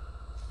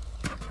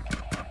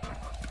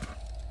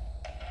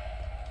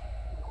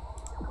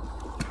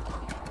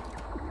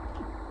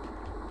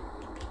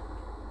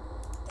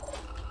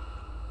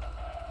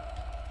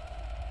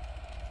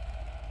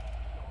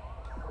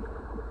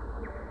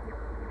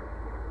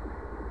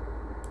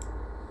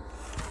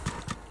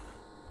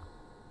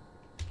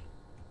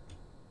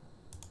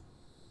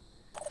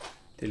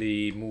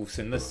 Tilly moves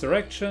in this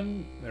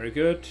direction. Very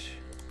good.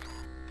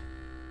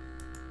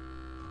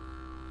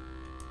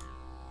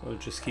 We'll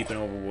just keep an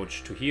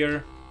overwatch to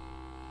here.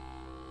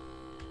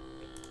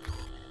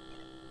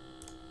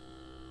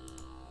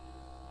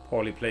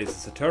 Paulie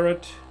places a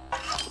turret.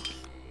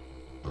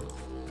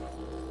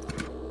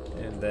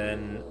 And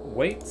then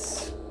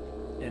waits.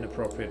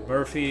 Inappropriate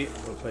Murphy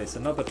will place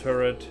another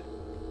turret.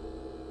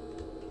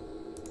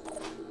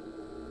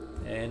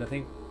 And I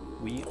think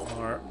we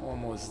are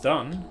almost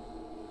done.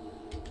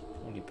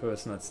 Only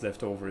person that's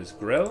left over is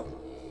Grell.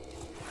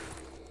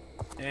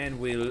 And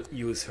we'll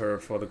use her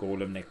for the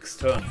golem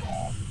next turn.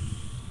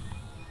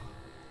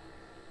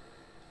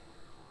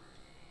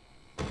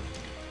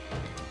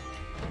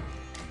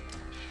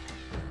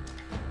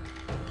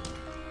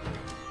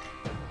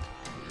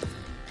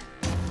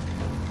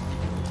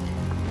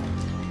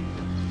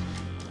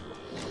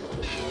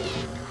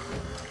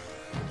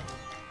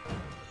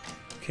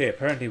 Okay,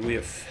 apparently we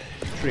have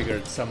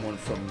triggered someone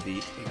from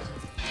the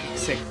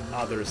exact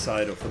other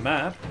side of the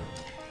map.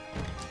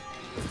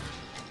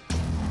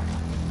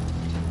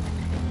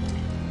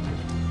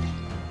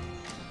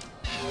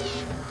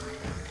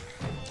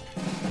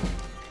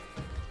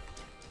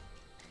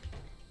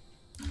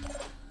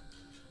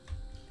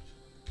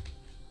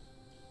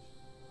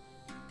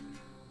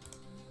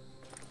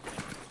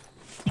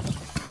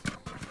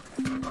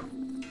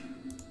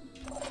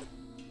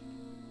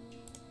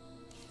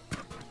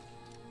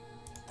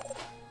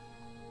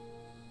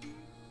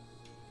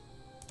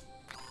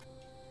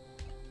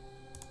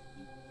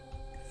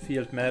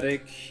 Field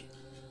medic.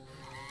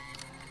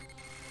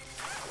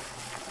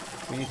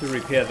 We need to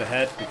repair the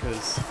head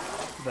because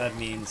that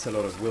means a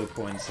lot of will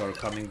points are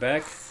coming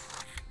back.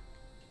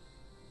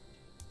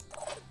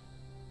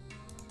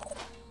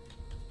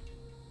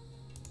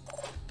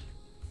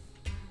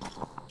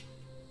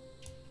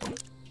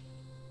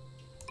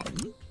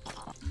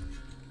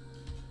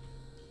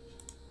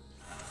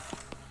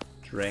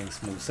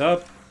 Dranks moves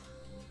up.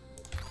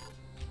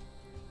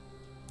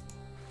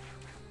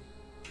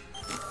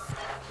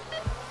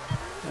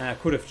 I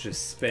could have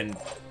just spent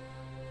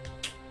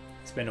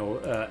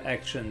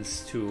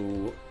actions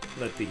to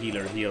let the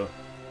healer heal.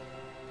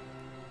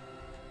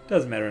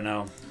 Doesn't matter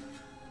now.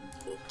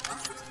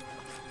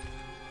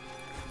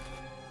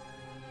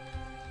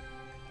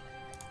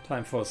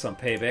 Time for some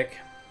payback.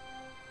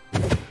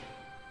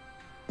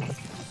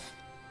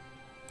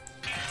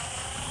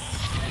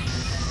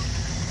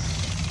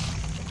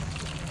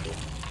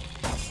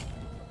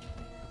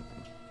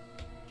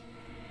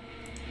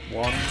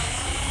 One.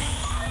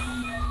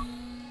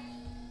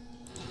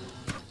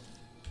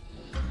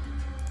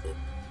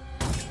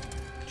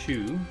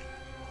 Two.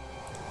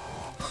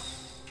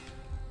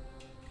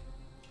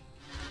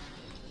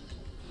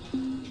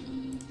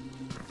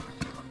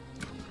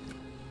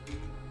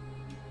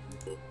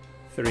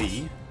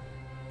 Three.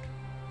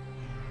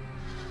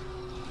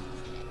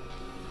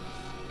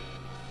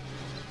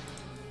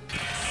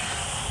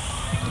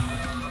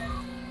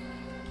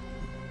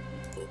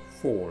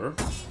 Four.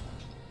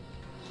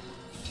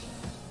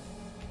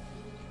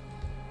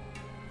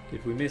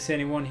 Did we miss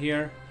anyone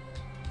here?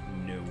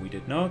 No, we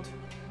did not.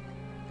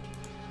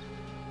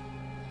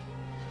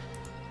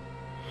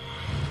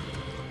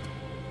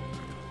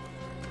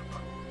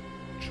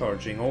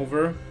 Charging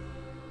over.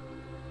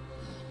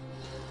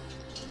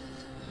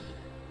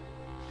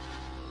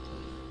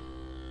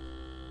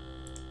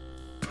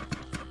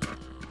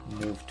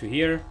 Move to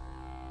here.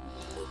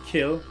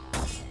 Kill.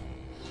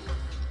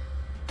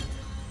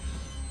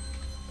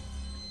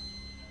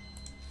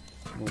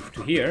 Move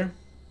to here.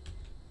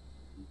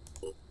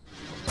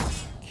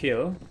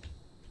 Kill.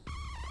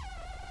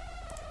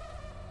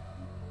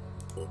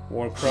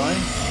 War cry.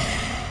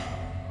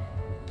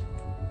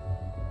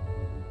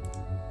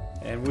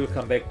 And we'll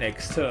come back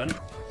next turn.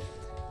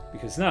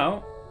 Because now,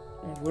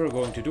 what we're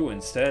going to do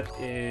instead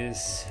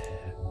is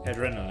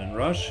adrenaline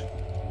rush.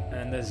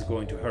 And this is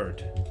going to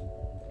hurt.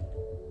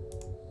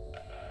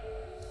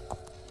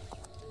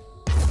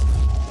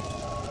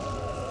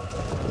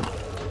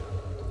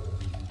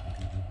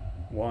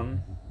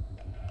 One.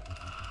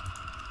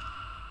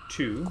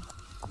 Two.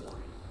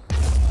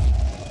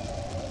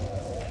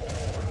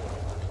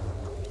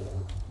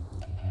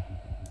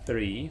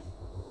 Three.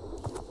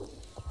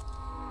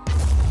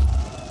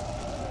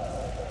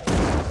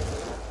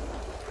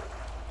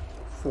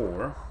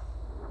 Four.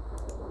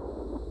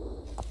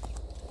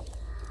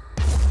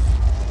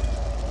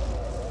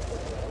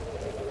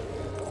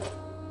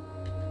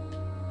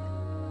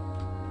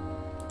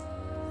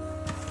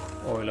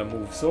 Oiler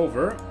moves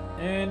over,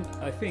 and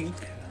I think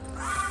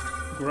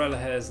Grell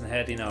hasn't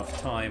had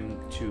enough time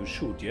to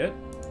shoot yet.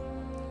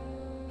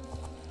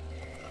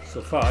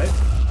 So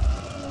 5.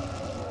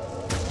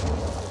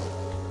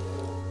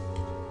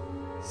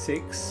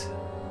 6.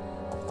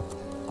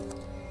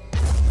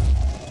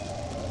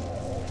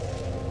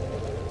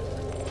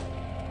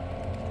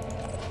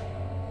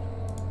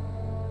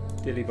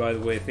 Dilly, by the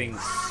way,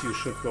 thinks you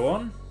should go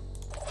on.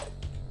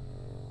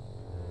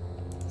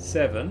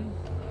 7.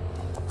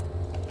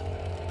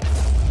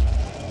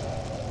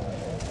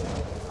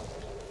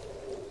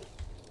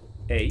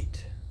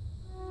 8.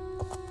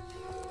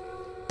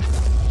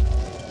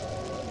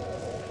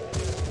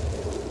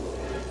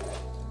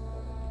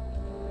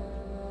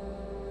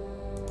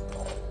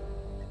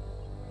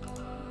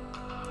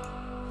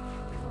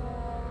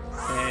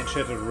 9.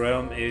 Shattered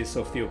Realm is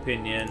of the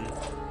opinion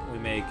we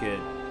make it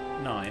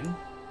 9.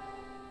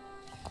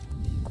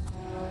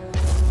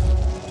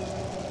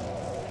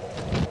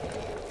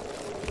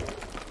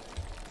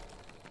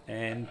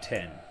 And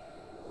 10.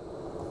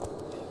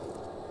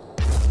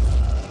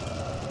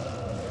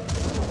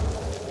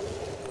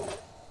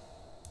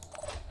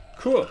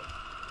 Cool.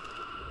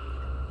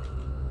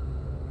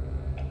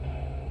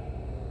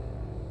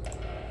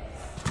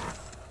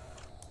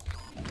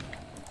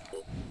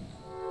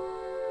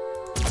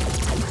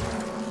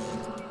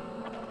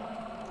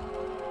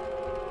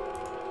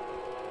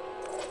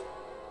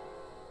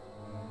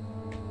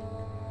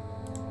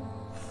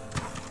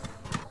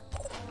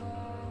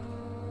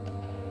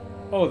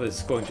 Oh, this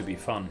is going to be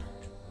fun.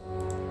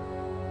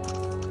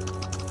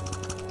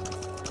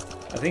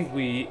 I think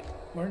we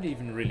weren't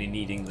even really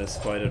needing the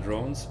spider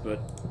drones, but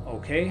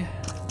okay.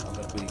 Now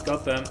that we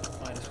got them,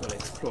 might as well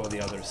explore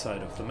the other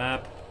side of the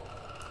map.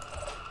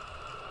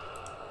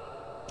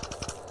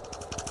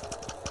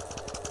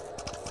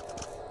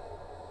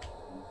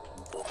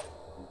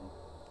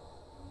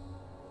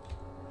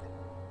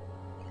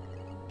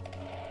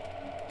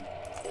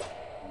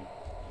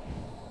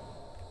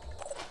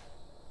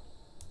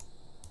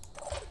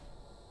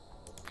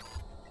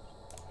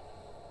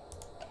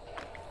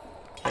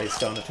 Place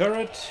down a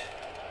turret.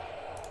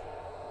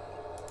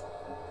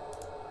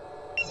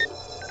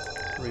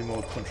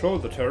 Remote control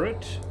the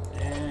turret.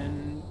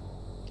 And...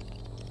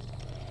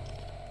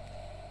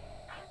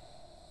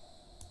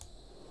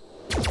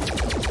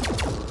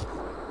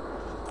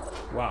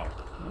 wow,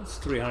 that's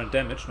 300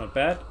 damage, not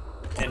bad.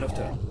 End of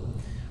turn.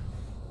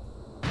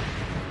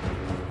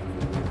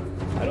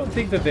 I don't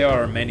think that there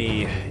are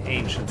many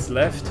ancients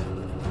left.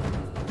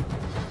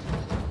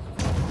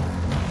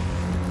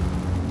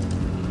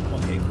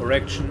 Okay,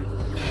 correction.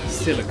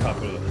 Still a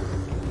couple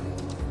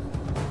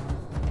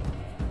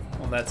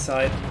on that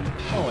side.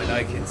 Oh, and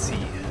I can see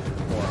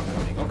more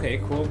coming. Okay,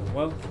 cool.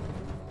 Well,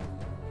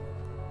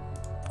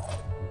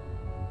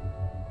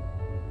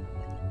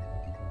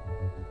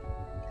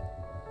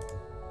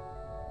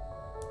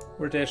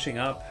 we're dashing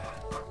up.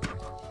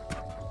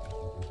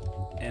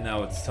 And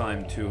now it's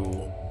time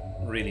to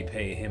really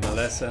pay him a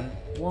lesson.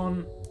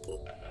 1,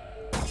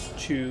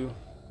 2.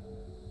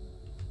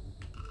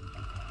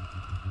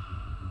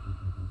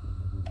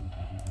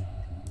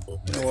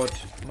 You know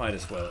what? Might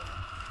as well.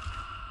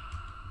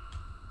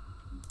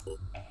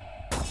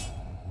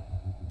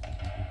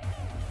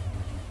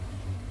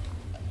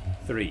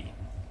 Three.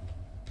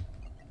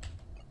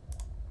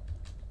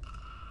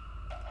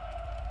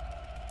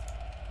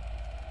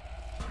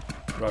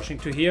 Rushing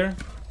to here.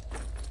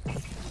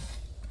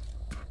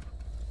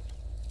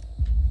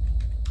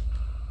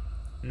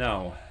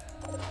 Now,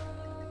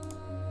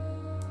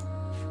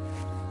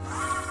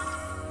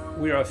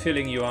 we are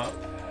filling you up.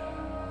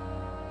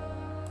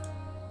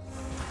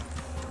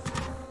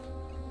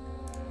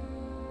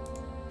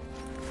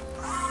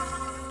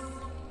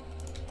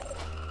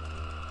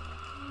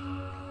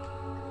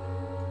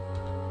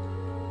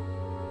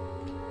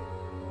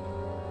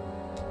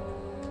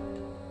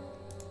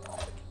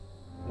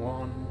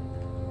 One.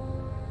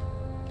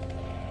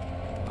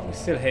 Are we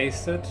still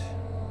hasted?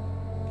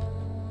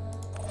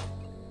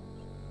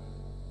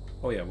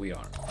 Oh yeah, we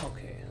are.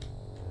 Okay.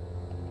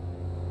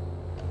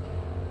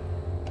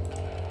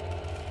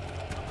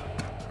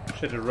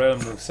 Shattered Realm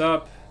moves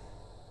up.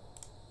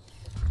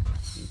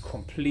 In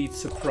complete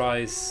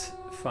surprise,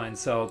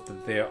 finds out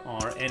that there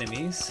are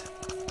enemies.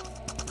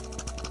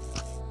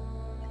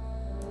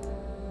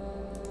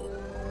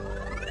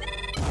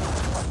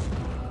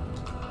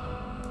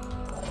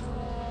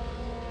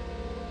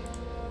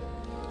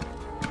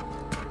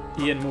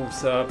 Ian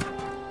moves up,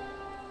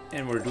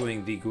 and we're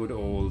doing the good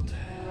old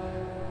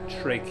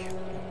trick.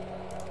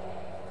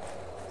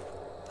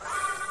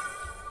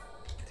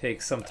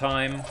 Takes some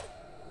time.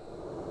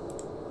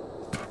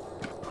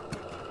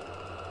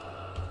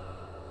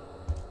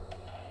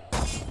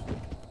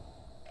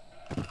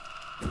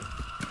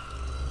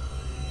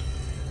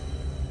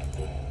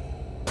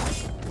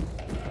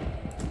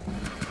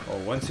 Oh,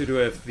 once you do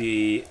have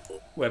the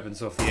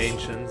weapons of the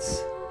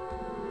ancients,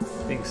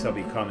 things are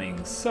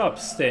becoming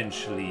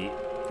substantially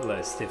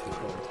less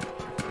difficult.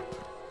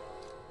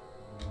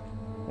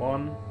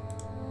 1,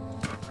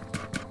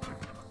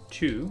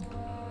 2.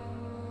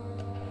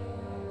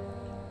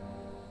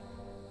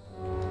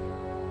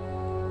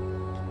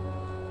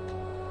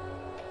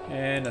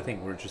 And I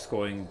think we're just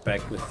going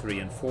back with 3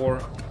 and 4.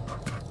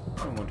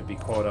 I don't want to be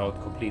caught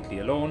out completely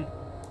alone.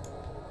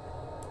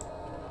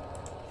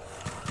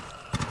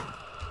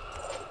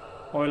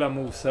 Euler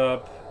moves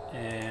up,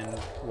 and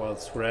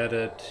whilst we're at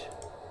it,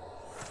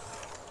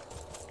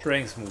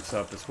 Dranks moves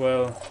up as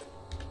well.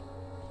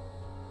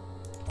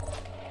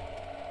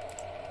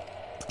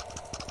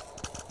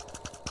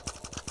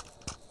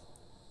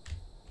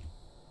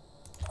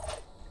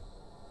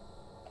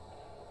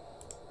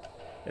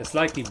 There's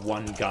likely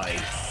one guy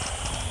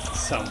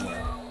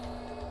somewhere.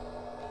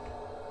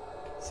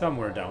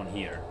 Somewhere down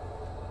here.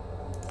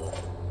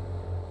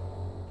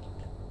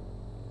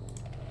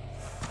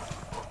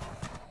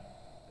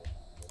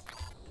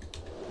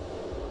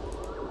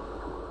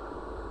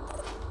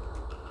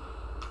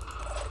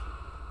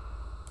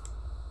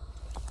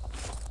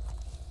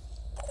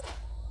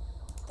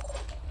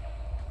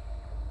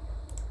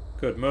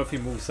 Good, Murphy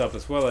moves up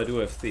as well. I do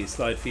have the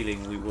slight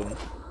feeling we will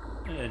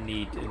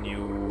need a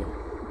new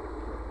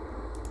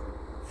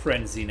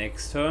frenzy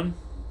next turn.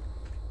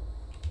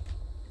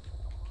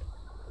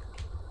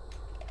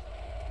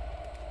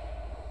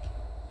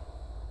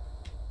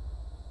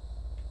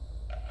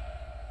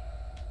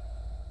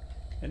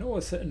 And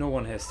also, no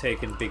one has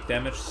taken big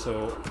damage,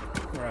 so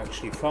we're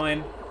actually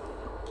fine.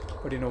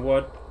 But you know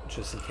what?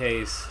 Just in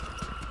case,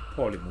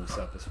 Paulie moves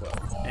up as well.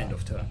 End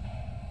of turn.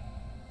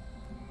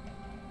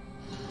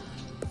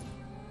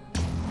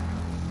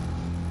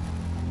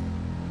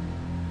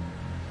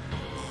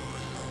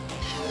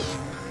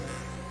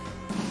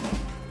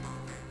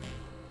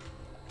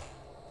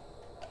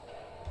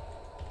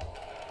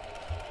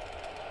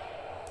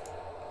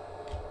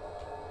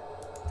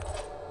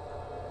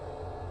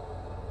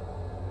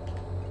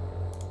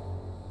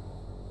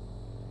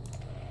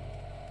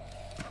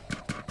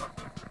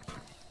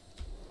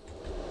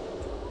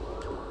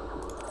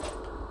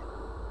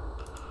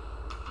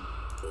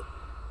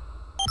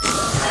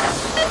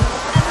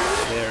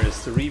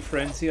 The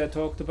refrenzy I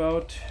talked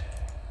about.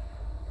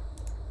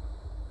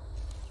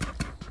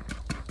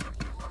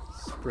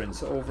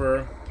 sprints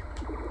over.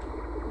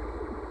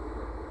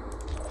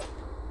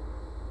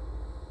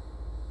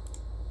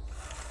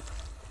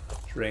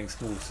 Ranks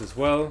moves as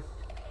well.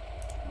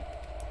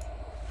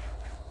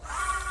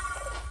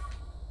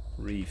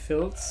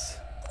 Refills.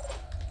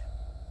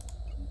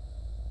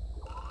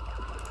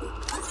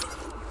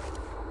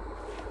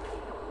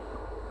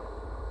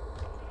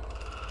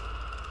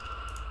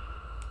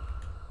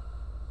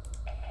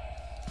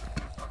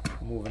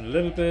 Moving a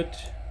little bit.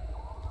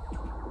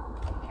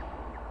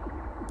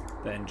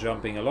 Then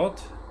jumping a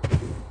lot.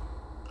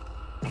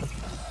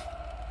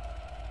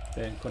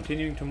 Then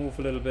continuing to move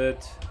a little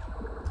bit.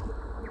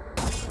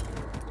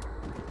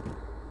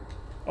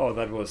 Oh,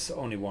 that was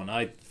only one.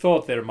 I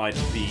thought there might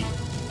be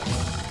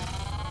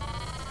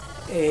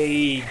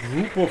a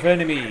group of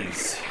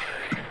enemies.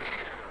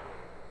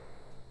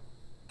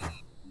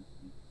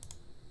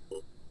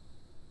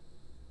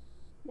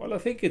 Well, I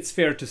think it's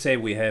fair to say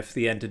we have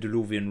the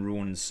antediluvian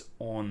runes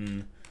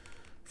on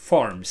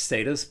farm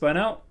status by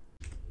now.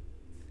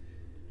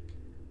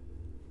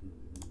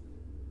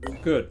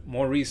 Good,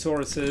 more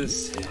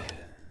resources.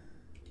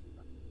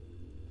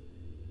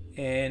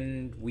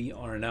 And we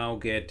are now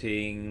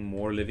getting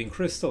more living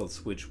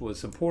crystals, which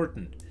was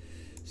important.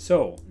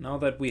 So, now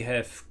that we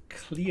have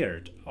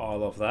cleared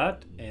all of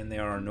that, and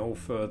there are no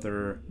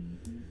further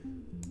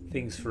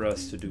things for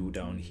us to do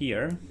down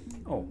here.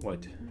 Oh,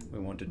 wait, we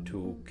wanted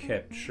to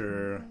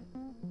capture...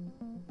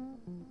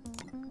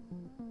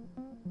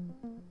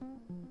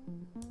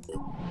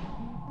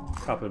 a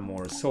couple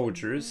more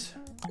soldiers.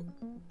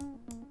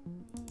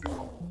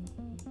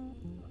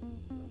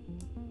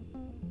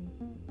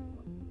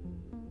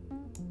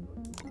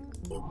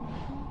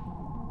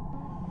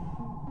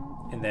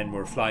 And then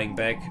we're flying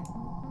back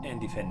and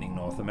defending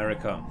North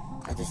America.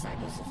 The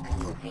disciples of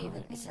New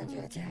Haven is under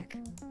attack.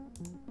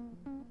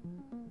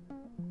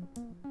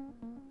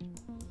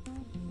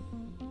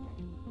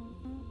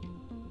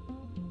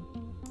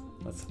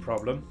 That's the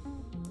problem.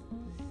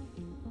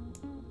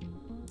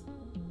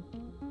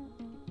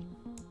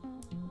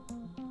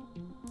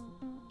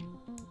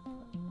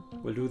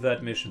 We'll do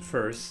that mission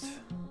first.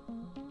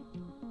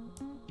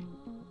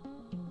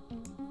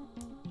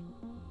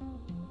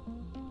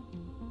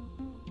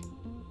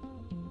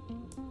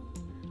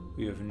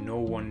 We have no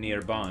one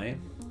nearby.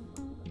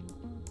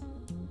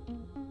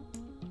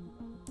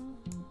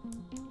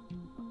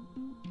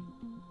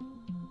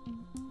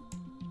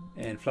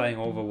 And flying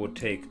over would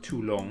take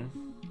too long.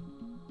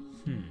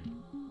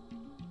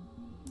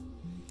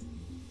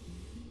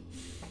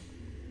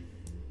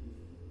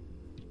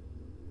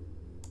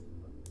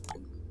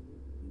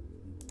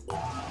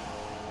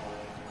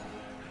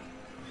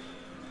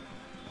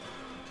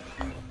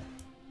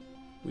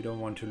 We don't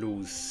want to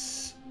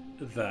lose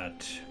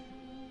that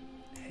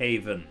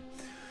haven.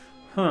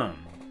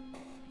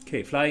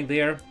 Okay, flying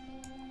there.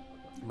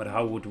 But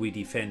how would we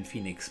defend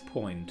Phoenix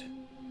Point?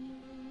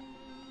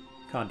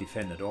 Can't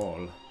defend at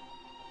all.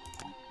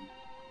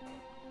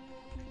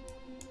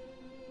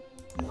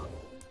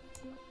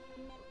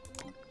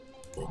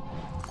 I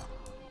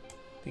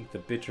think the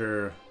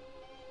bitter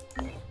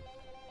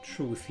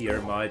truth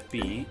here might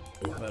be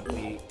that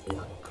we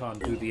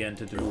can't do the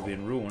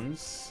antediluvian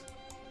runes,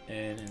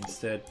 and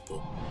instead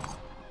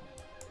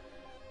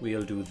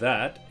we'll do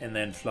that and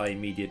then fly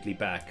immediately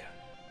back.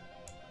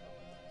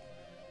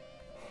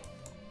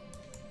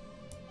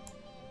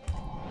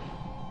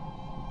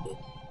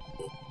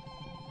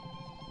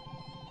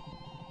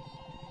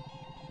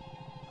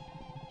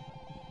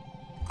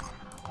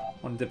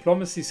 On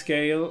diplomacy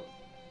scale,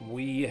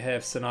 we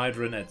have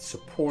Synhydrin at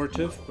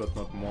supportive, but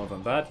not more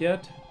than that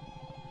yet.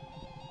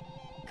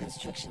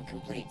 Construction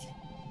complete.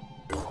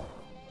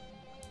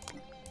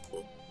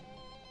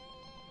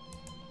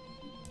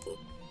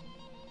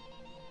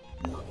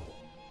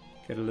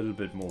 Get a little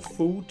bit more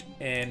food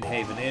and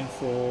Haven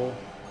info.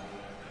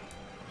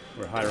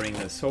 We're hiring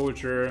a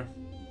soldier.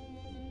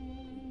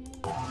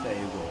 There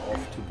you go,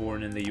 off to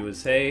Born in the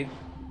USA.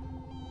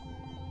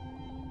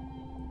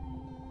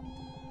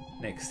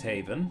 Next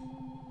Haven.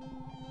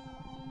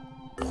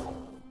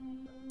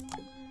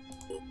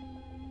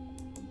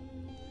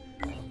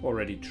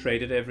 Already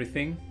traded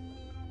everything.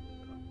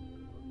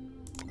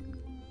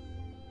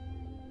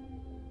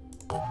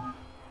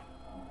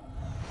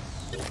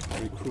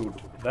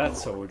 Recruit that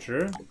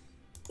soldier.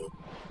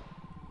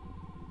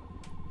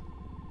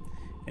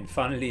 And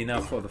funnily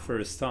enough, for the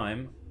first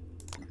time,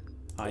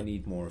 I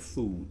need more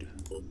food.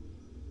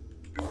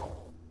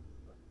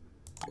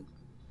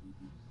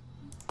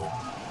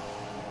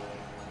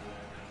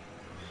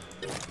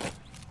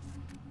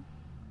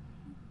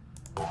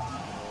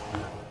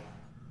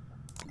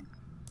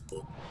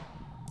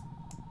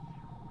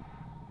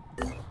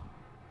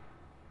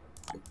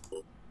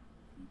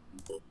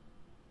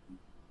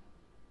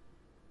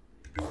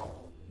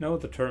 No,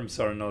 the terms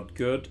are not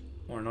good.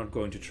 We're not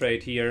going to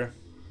trade here.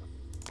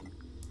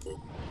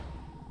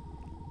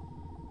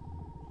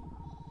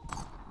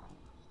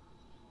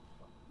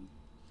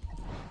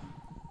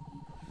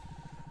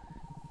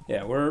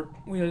 Yeah,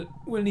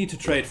 we'll need to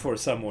trade for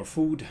some more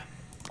food,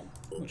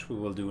 which we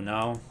will do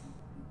now.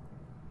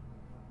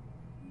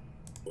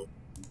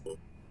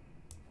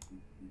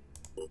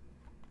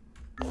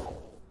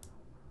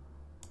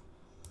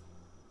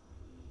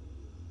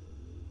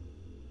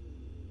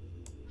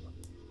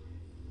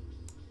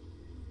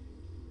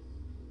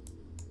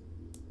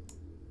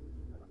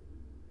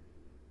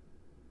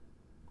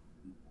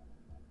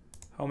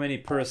 How many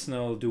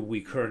personnel do we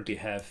currently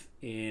have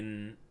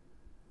in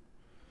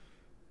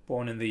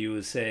Born in the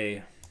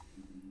USA?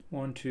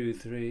 1, 2,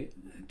 3,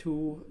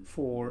 2,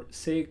 4,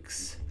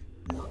 6,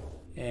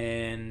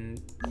 and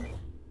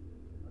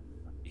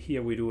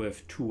here we do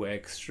have 2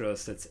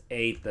 extras. That's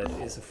 8. That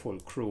is a full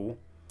crew,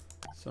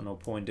 so no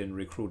point in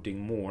recruiting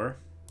more.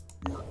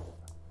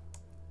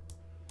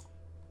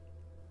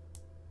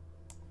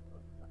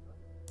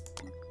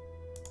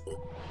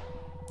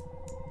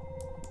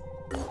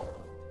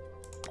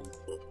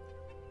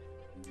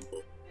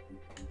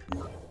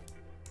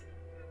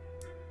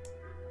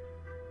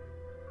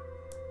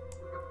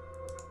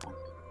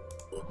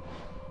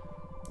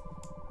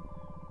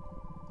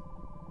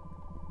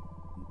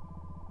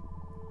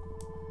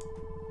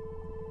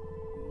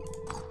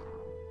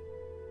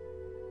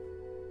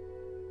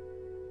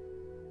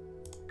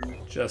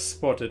 Just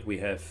spotted we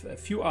have a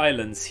few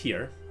islands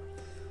here.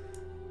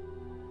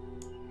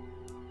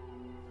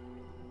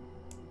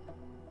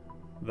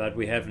 That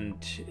we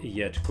haven't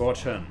yet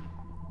gotten.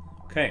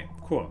 Okay,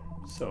 cool.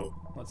 So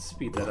let's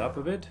speed that up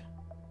a bit.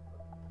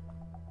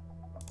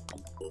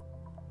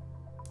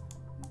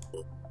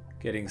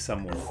 Getting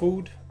some more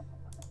food.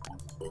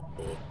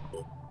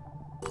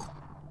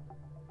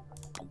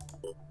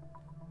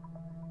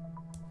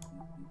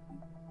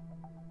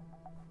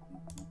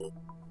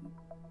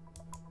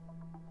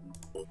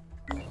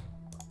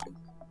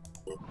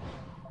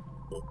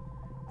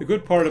 The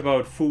good part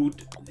about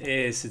food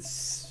is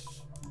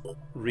it's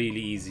really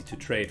easy to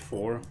trade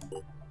for.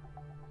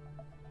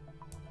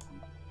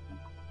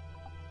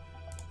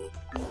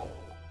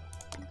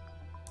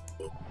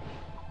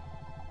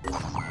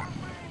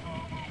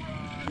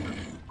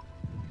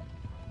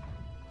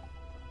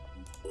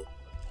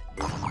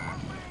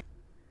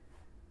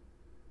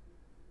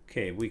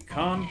 Okay, we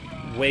can't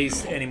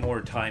waste any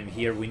more time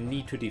here. We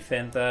need to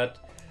defend that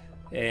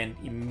and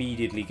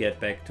immediately get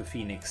back to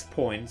Phoenix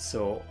Point.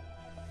 So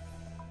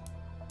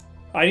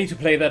I need to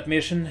play that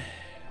mission,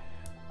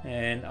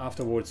 and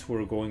afterwards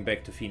we're going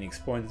back to Phoenix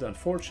Point.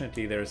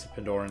 Unfortunately, there's a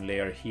Pandoran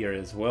layer here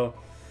as well.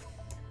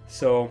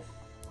 So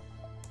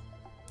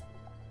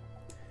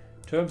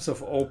in terms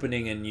of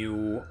opening a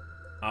new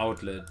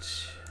outlet,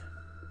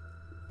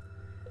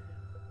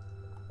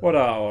 what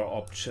are our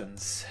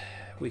options?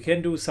 We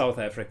can do South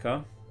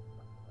Africa,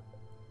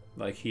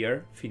 like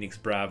here, Phoenix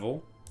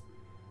Bravo.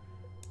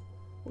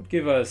 Would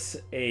give us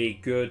a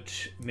good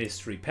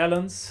mist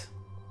repellence.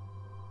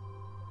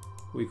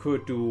 We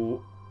could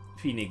do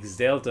Phoenix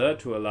Delta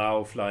to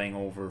allow flying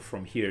over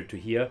from here to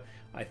here.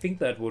 I think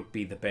that would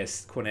be the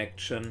best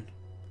connection.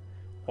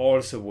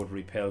 Also would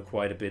repel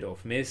quite a bit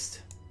of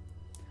mist.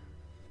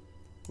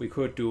 We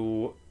could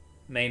do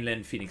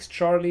mainland Phoenix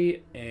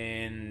Charlie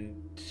and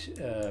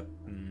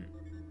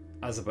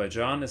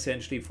Azerbaijan,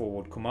 essentially,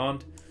 forward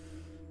command.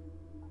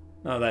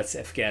 No, that's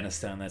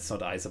Afghanistan, that's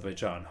not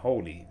Azerbaijan.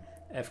 Holy,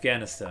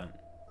 Afghanistan.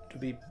 To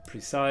be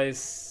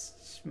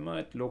precise,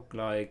 might look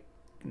like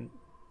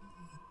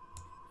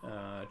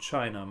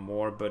China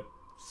more, but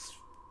it's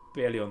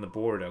barely on the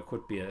border.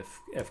 Could be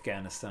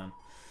Afghanistan.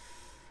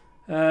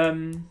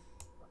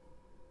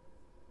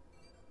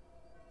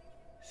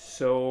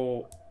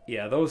 So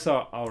yeah, those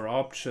are our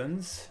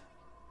options.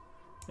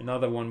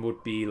 Another one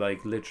would be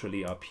like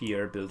literally up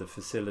here, build a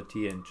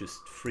facility and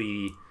just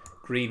free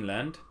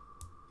Greenland.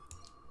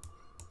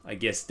 I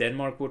guess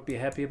Denmark would be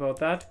happy about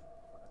that.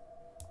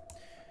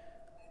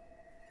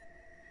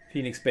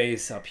 Phoenix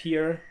base up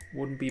here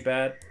wouldn't be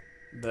bad,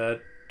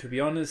 but to be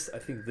honest, I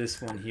think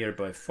this one here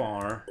by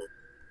far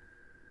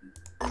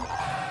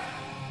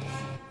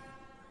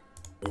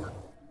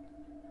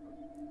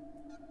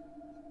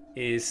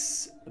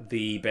is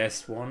the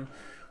best one.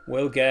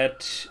 We'll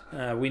get,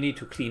 we need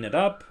to clean it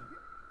up,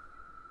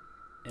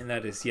 and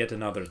that is yet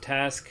another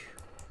task.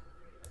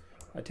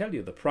 I tell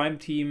you, the Prime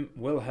team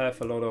will have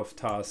a lot of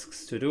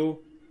tasks to do.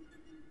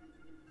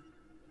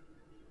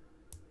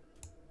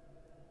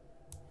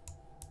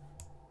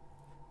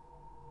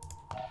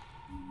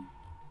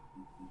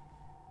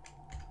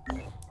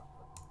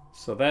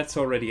 So that's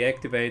already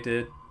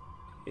activated.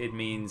 It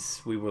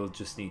means we will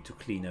just need to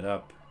clean it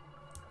up.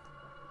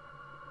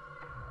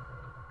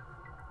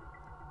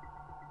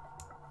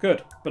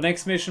 Good. The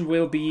next mission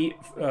will be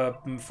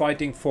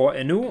fighting for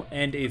Anu,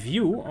 and if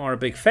you are a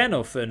big fan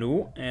of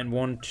Anu and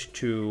want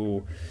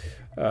to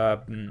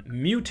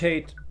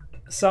mutate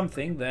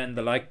something, then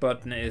the like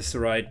button is the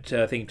right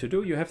thing to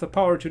do. You have the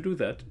power to do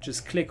that.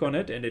 Just click on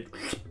it and it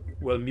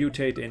will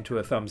mutate into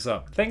a thumbs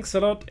up. Thanks a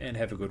lot and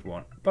have a good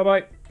one. Bye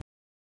bye.